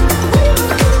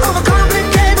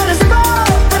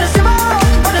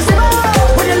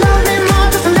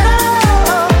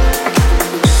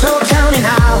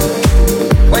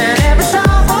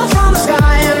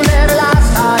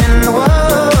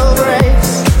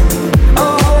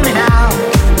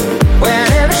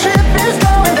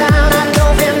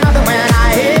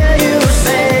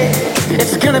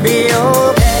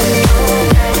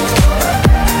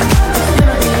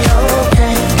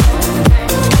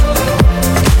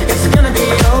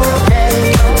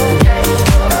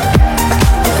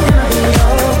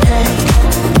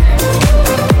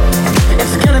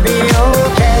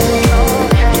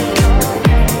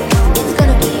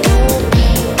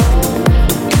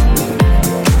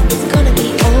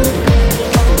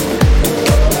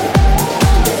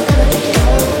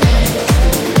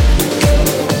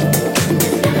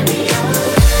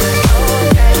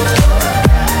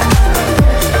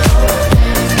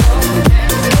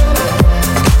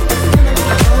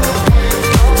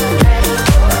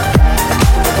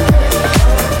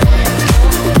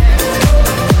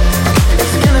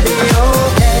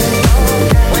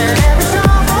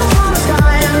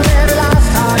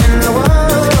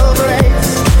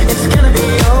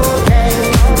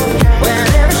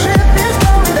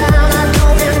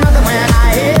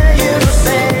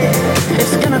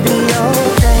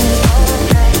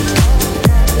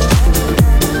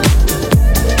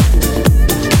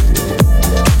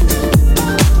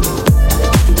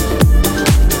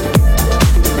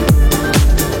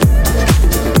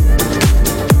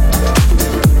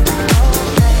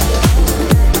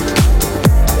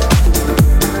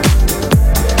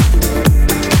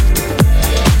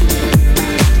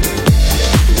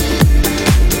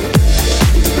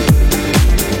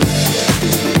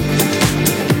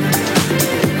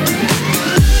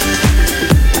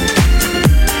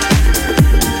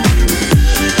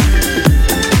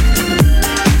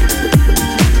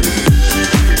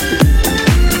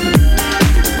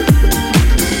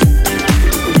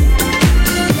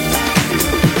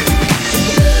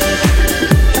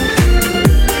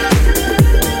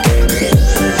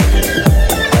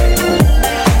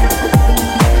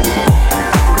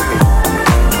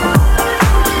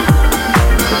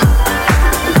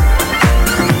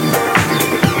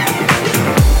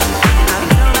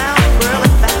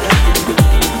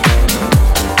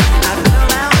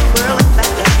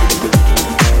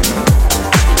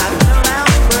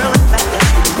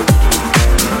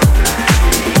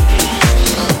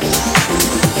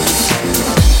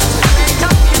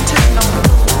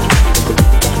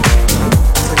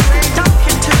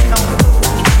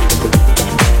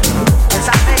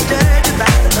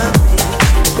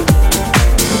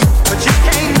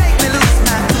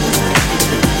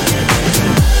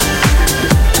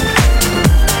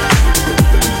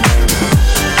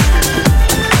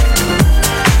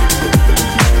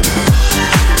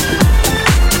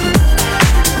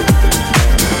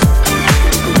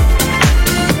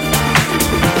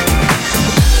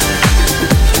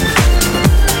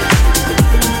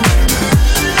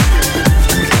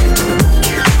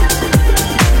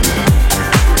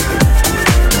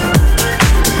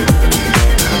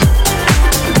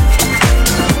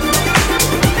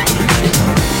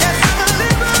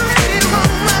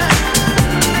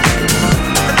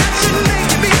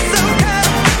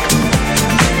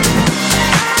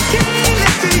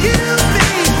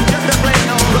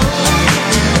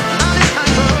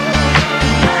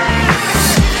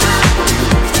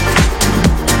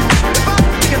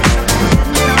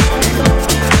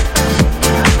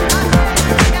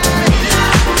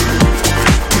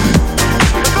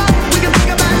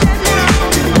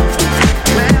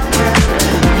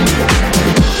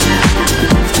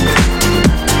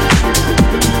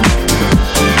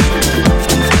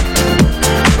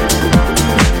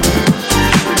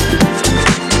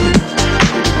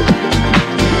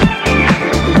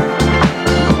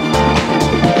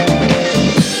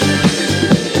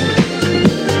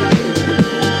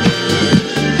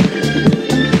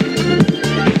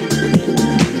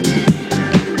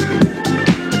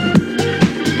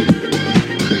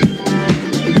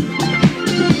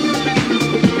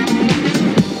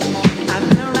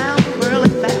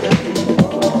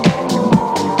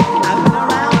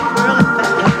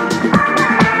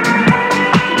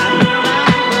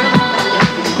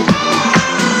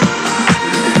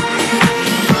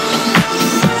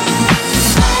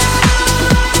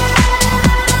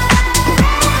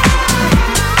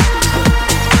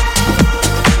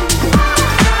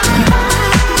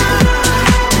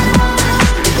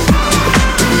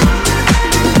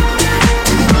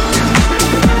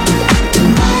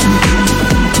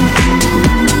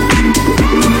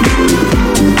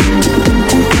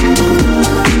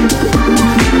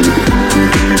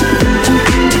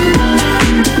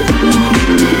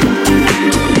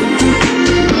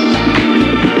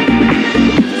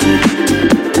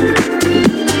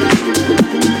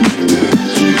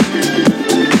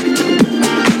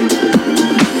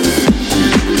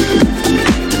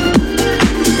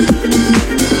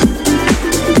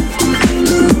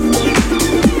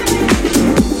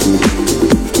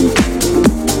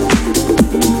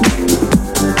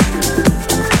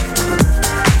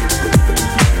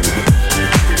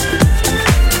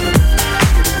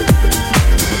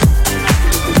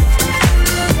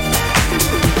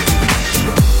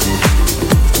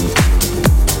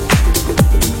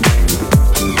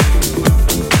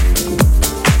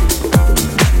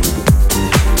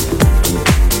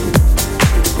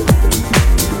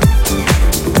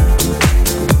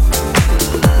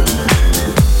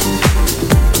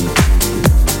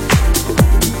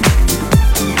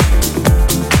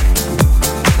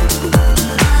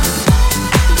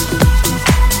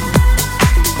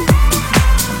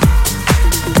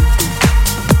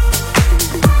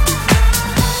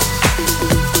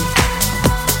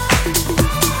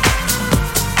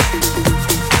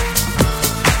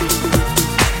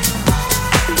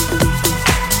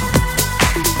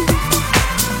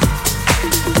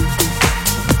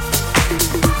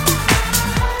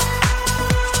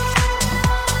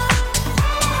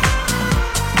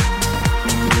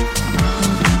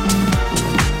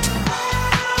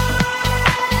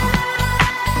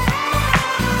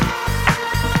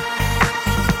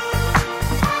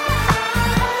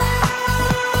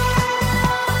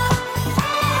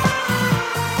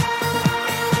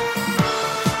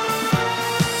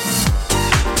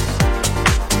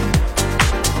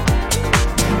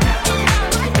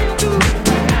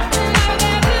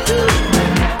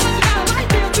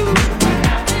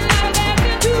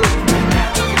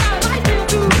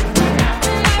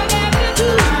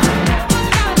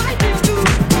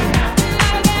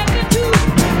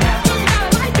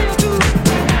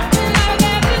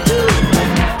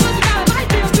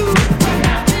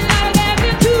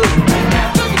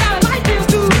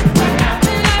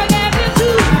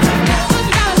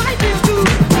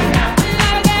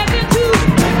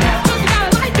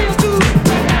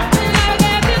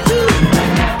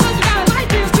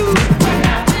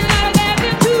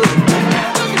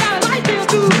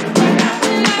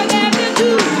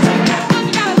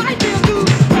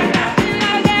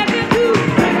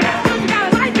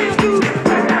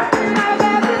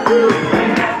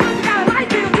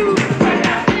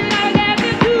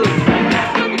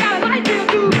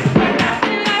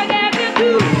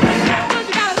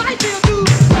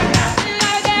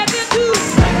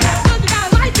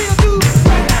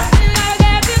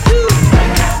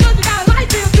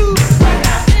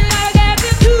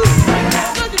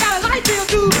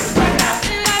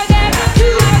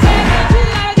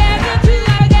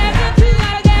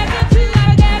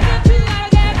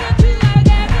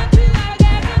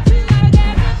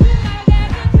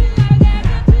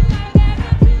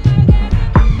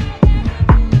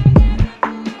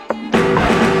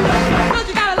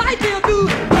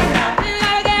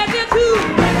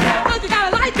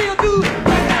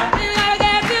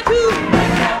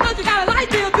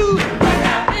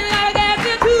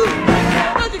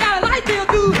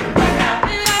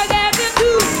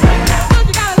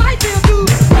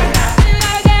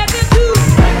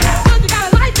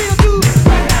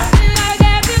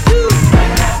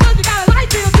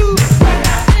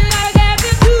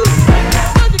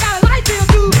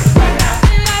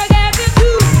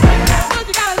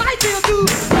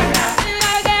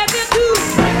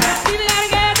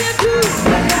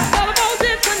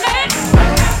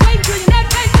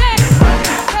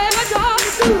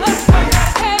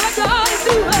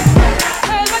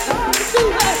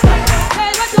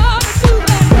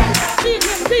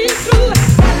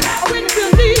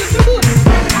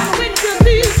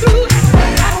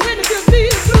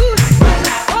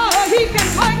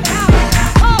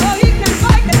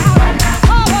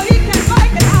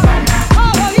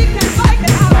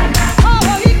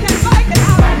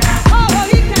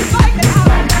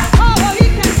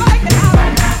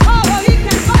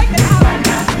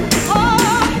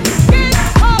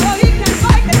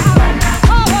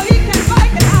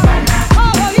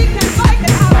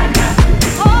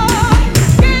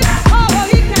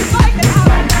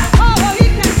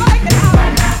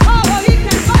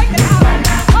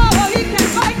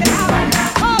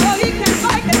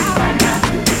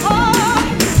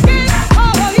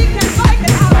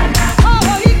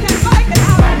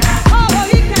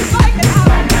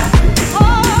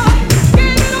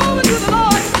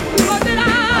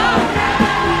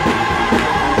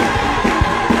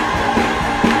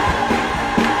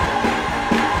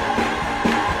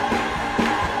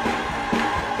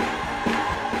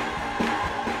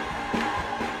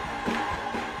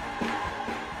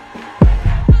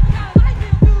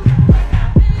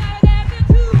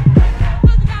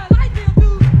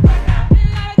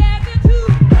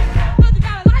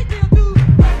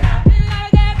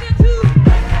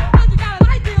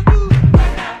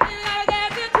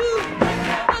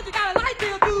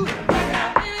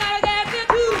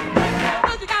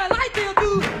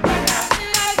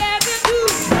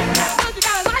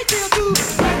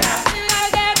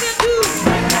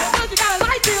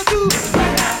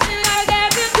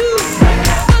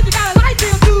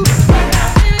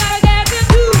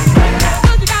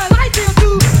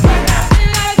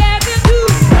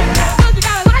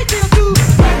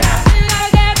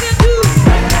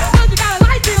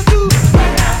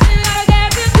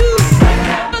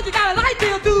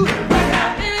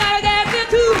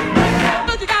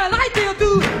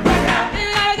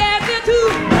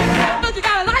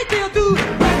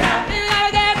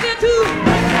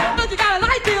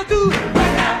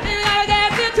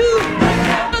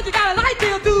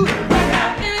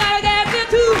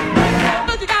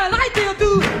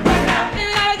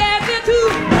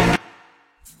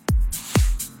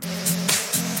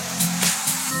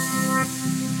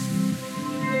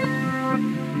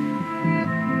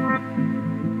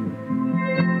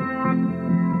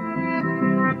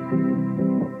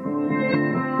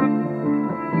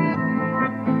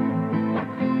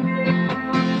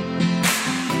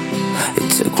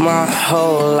 my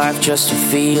whole life just to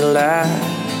feel that.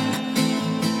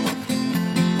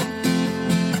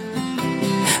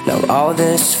 Now all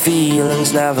these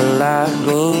feelings never let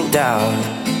me down.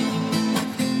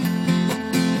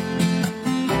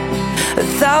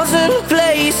 1,000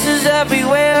 places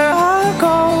everywhere I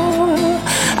go,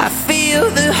 I feel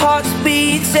the hearts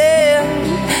beating,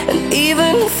 and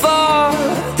even far,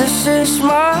 this is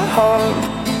my home.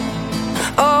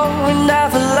 Oh, and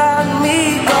never let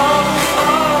me go.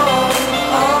 Oh,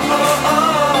 oh, oh, oh,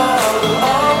 oh,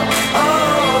 oh, oh,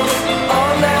 oh,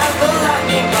 never let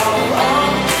me go. Oh,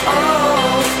 oh,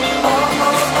 oh,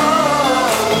 oh, oh,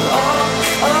 oh,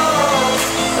 oh,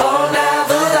 oh,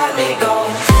 never let me go.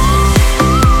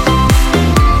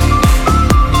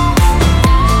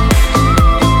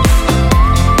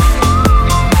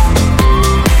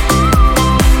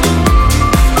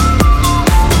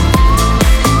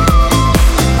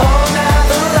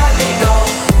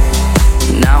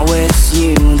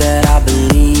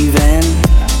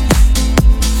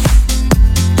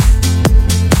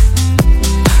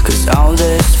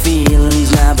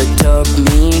 Took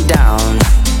me down.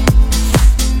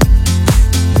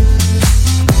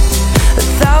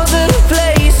 1,000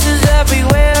 places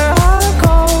everywhere I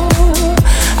go,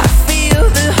 I feel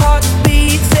the heart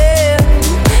beating,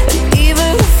 and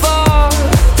even far,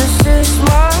 this is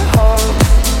my home.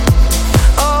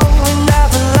 Oh, and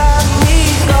never let me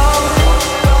go.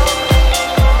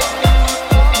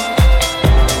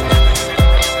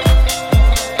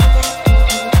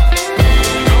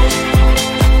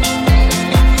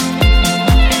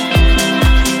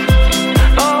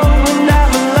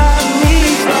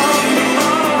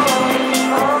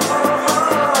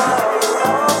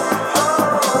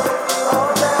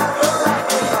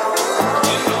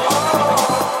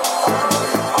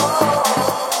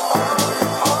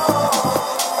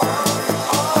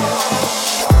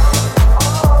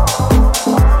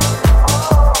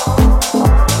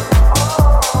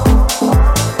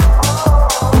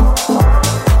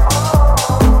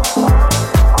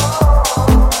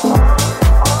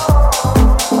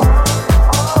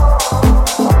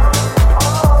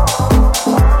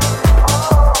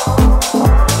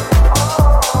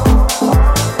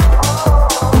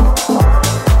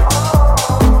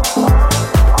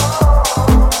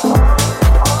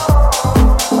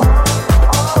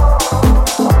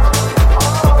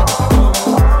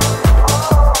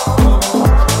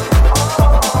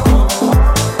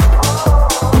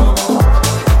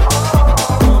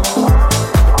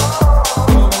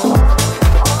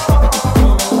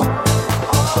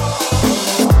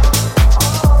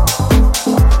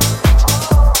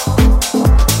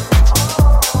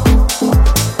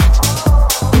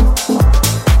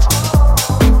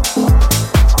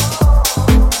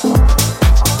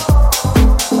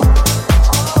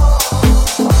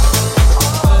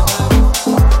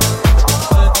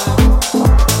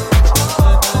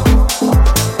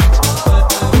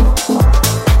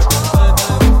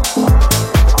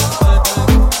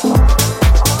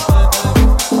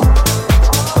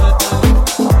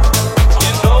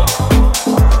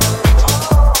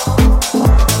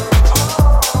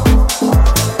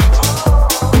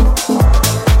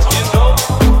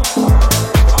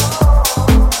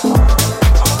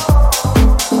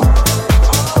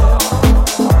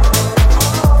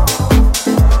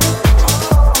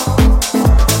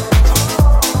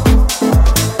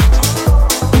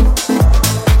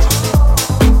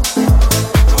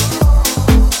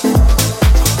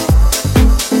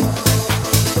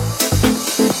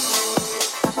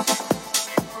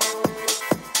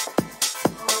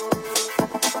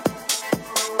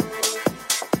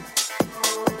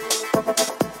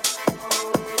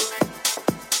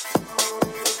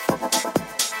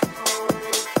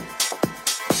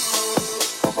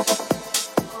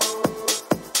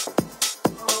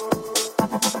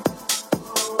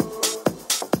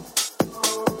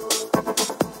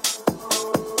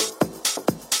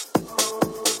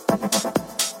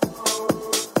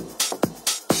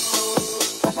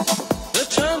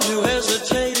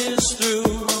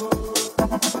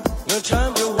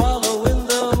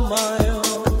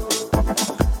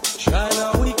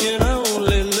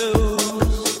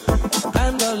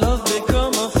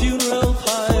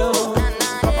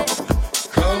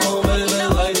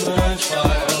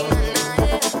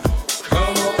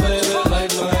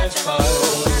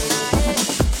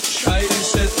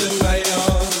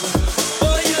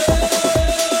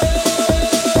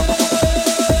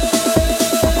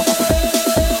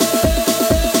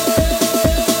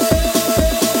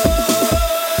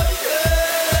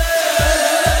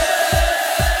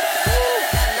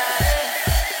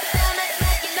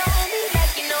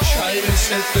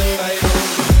 Set the light on.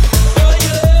 Oh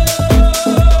yeah.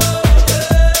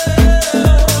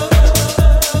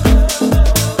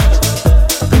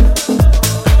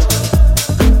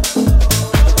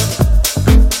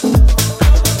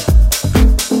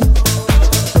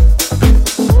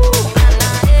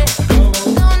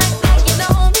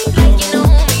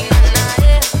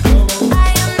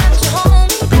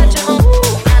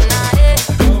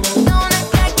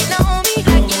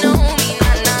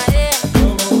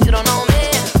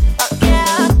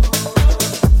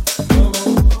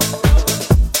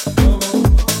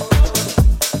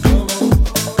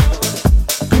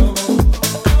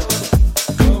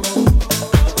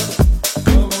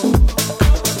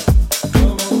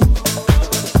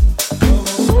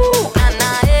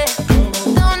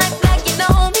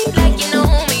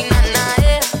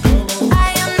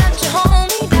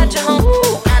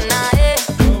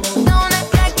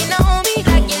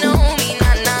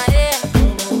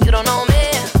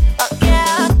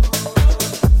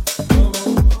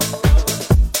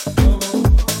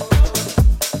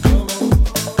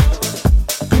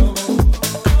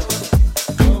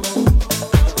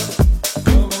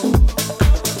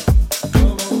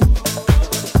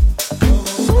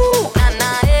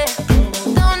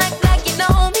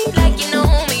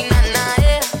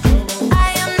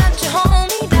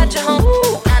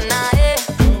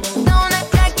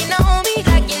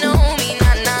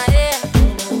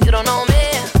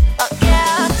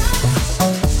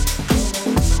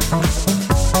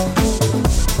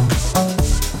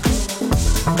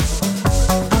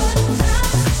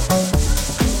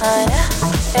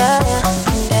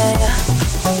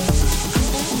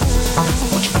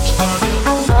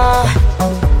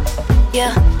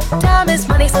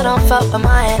 money, so don't fuck with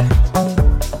mine.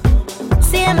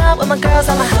 Seeing out with my girls,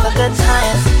 I'ma have a good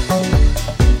time.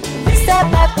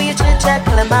 Step back with your chit chat,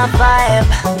 killing my vibe.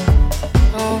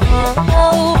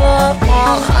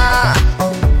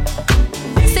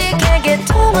 See, you can't get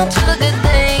too much of a good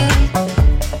thing.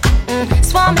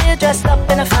 Swam here dressed up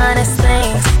in the finest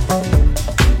things.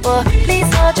 Well,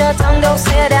 please hold your tongue, don't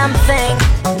say a damn thing.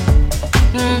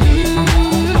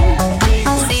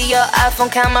 See your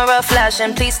iPhone camera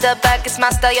flashing. Please step back, it's my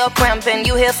style, you're cramping.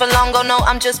 You here for long, go no,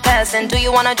 I'm just passing. Do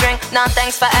you wanna drink? Nah,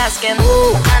 thanks for asking.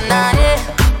 Ooh, nah, nah, yeah.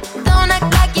 Don't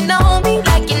act like you know me,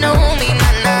 like you know me,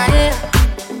 nah, nah, yeah.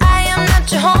 I am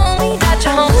not your homie, not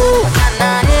your homie, ooh, nah,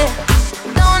 nah, yeah.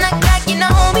 Don't act like you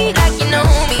know me, like you know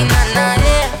me, nah, nah,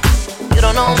 yeah. You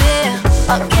don't know me,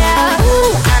 fuck yeah,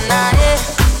 ooh, nah, nah, yeah.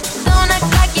 Don't act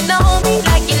like you know me,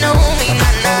 like you know me,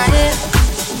 nah, nah, yeah.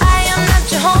 I am not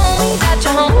your homie, not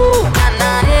your homie, ooh, nah,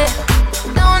 nah, yeah.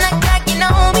 Don't act like you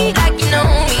know me, like you know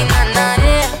me, nah, nah,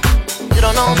 yeah. You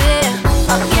don't know me,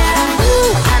 fuck yeah,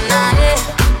 ooh, nah, nah, yeah.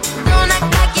 Don't act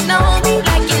like you know me,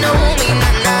 like you know me,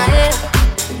 nah, nah, yeah.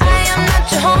 I am not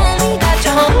your homie, not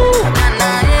your homie, ooh, nah,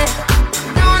 nah, yeah.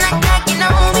 Don't act like you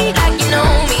know me, like you know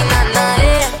me, nah, nah,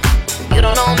 yeah. You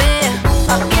don't know me,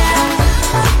 fuck yeah.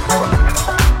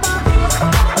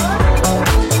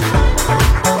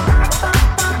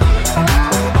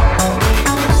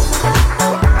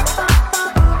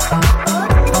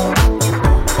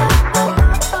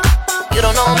 You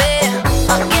don't know me,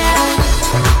 fuck yeah.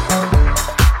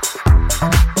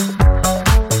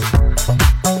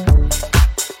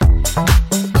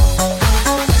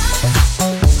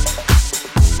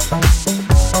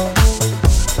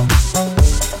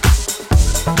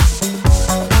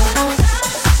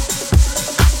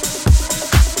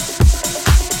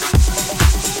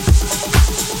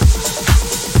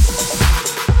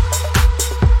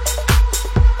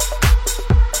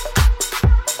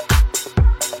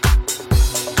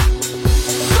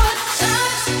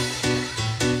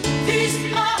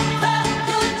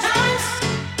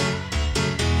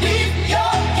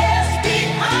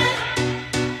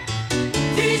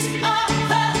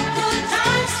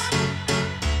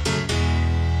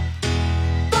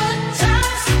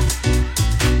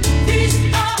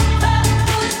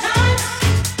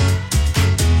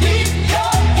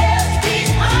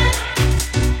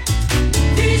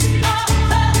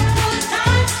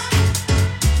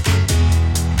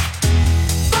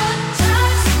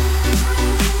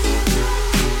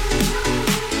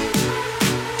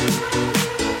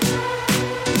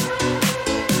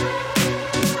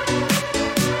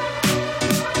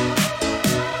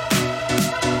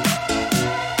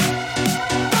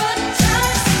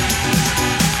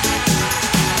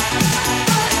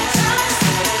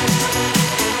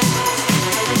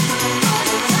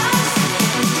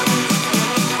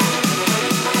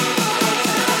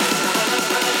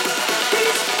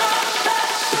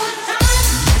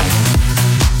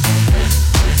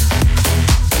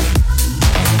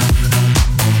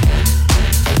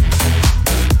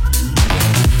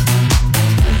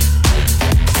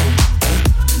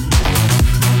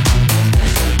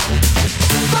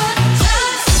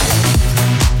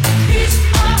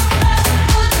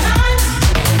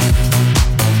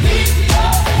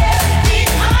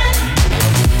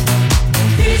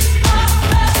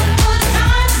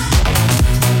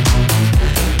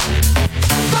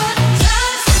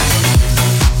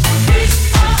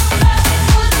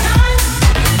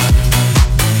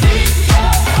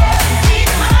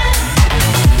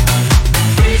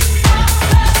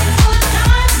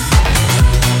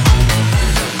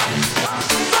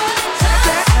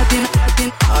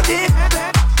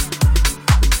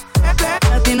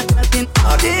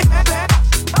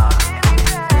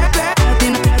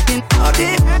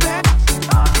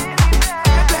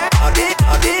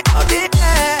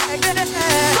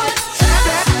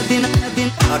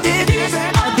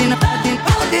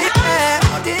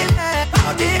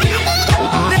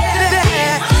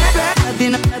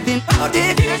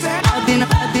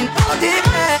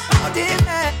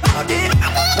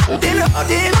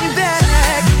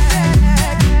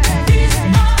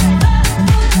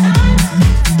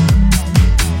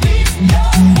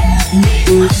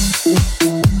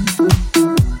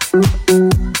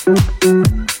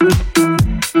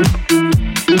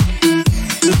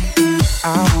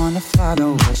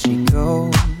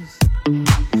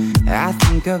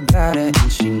 About it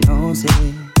and she knows it.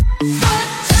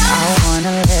 I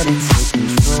wanna let it take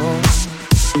control,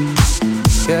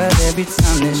 'cause every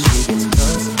time that she gets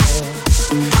close,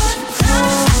 she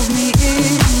pulls me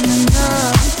in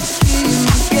enough to keep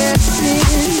me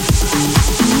guessing.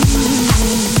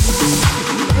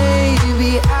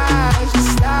 Baby, I just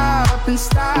stop and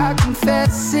stop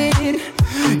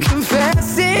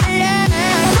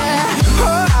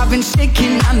been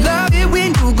shaking. I love it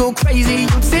when you go crazy.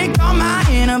 You take all my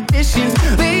inhibitions.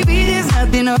 Baby, there's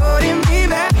nothing holding me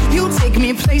back. You take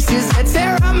me places that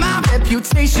tear up my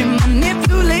reputation,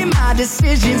 manipulate my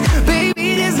decisions.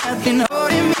 Baby, there's nothing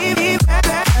holding me back.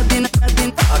 Nothing,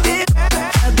 nothing, nothing,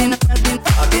 nothing, nothing,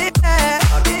 nothing,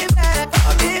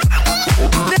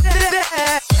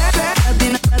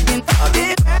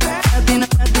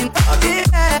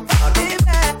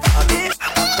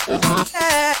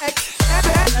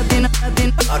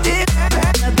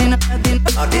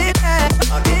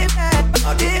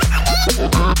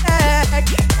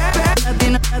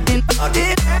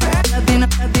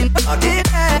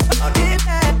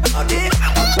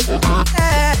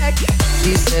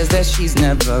 She says that she's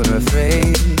never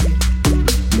afraid.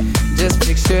 Just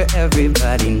picture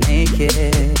everybody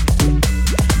naked.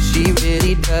 She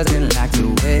really doesn't like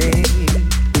to wait.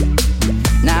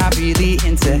 Not really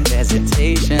into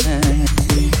hesitation.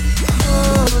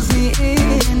 Pulls me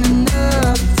in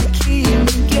enough to keep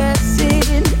me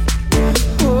guessing.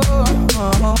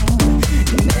 Oh,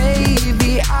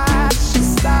 maybe I should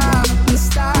stop and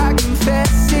start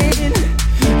confessing.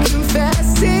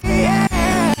 Confessing, yeah.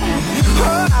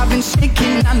 Oh, I've been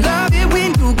shaking. I love it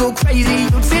when you go crazy.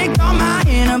 You take all my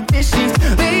inhibitions.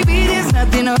 Baby, there's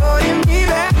nothing holding me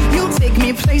back. You take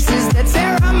me places that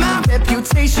tear up my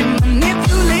reputation,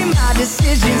 manipulate my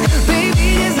decisions.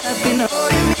 Baby, there's nothing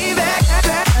holding me back.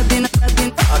 Nothing,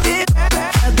 nothing, nothing,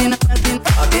 nothing, nothing, nothing,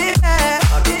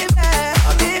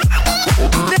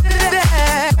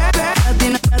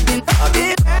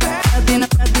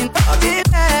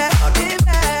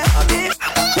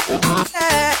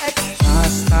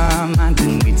 last time I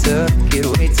think we took it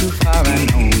way too far. I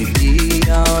know we'd be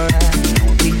alright. I know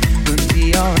we would be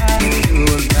alright if you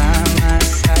were by my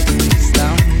side. We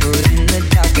stumbled in the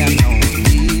dark. I know we'd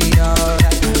be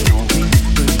alright. I know we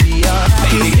would be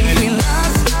alright.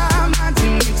 Last time I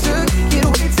think we took it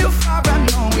way too far. I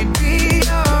know we'd be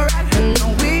alright. I know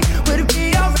we would be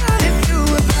alright if you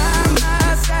were by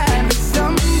my side. We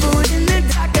stumbled in the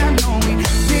dark. I know we'd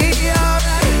be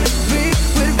alright. We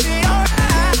would be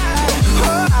alright.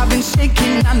 Oh, I've been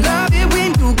shaking. I love it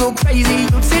when you go crazy.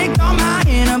 You take all my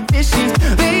inhibitions.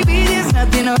 Baby, there's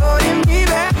nothing holding me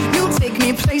back. You take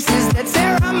me places that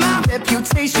tear up my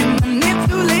reputation,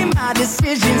 manipulate my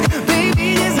decisions.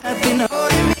 Baby, there's nothing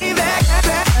holding me back.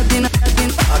 Nothing,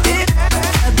 nothing, nothing,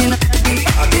 nothing, nothing, nothing,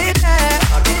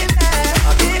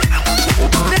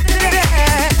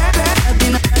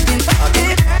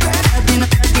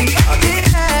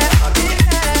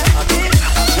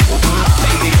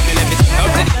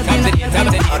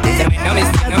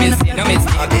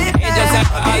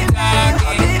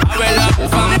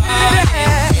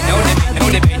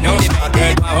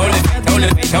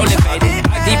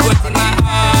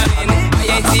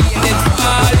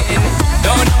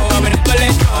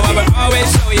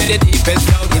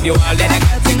 Give you all that I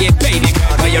got to give, baby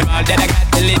girl, but you're all that I got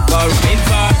to live for. Wait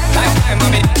for lifetime,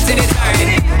 I'm in to the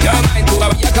time. Your mind to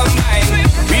how you combine.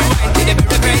 Rewind to the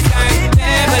very first time.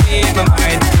 Never leave my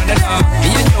mind. No, no, no. Me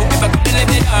and you, if I couldn't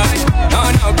live it up. No,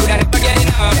 no, could I never get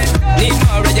enough? Need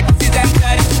more of your kisses and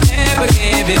touch. Never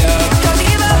give it up. Don't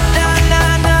give up, nah,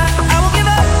 nah, nah. I won't give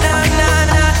up, nah, nah,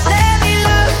 nah. Let me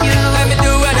love you. Let me do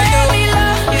what I do. Let me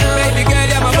love you. Baby girl,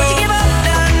 you're my boo. Don't give up,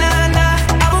 nah, nah, nah.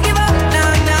 I won't give up,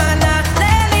 nah, nah, nah.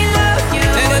 Let me love you.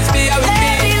 Let us be how we be.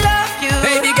 Let me love you.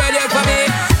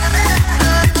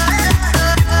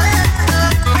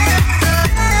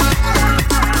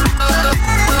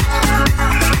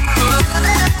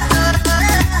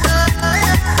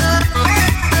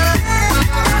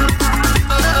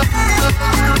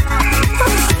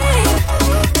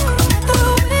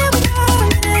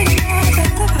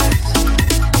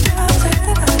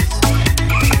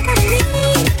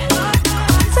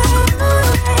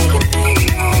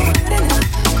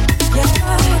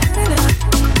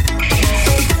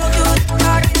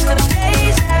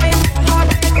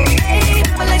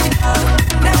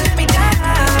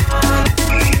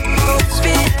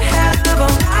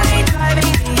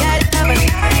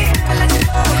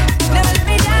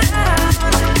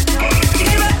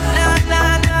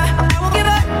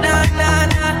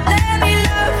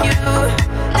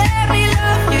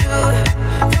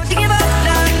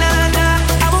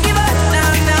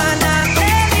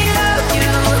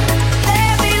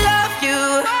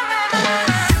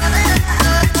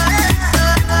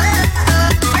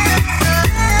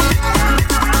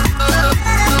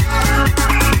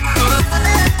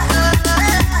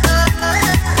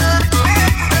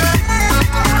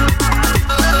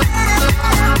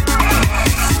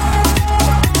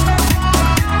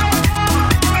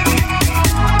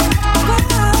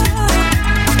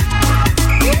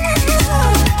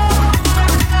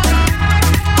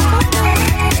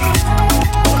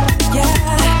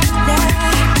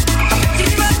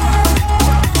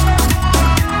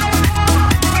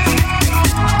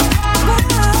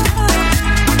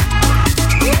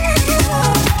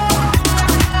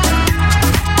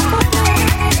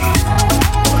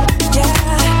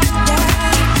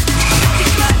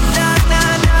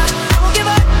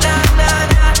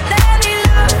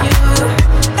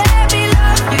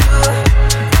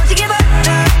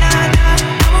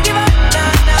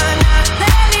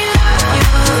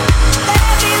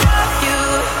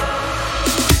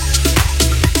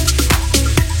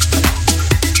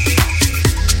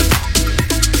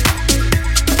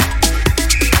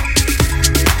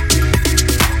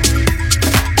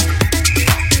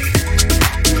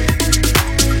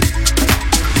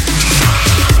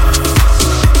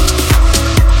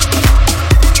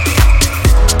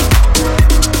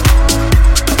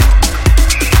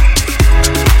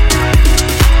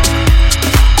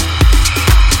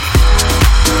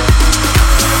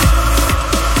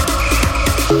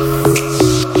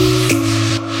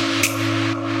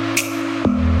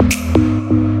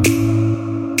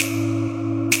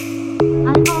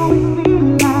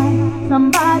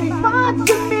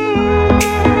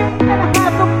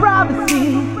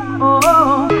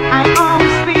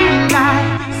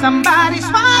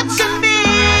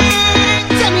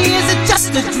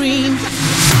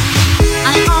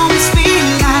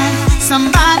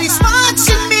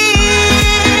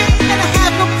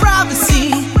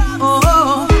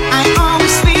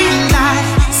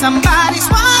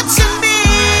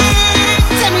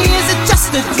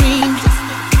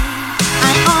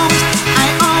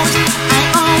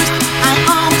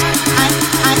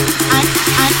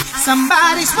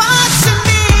 Somebody's watching me.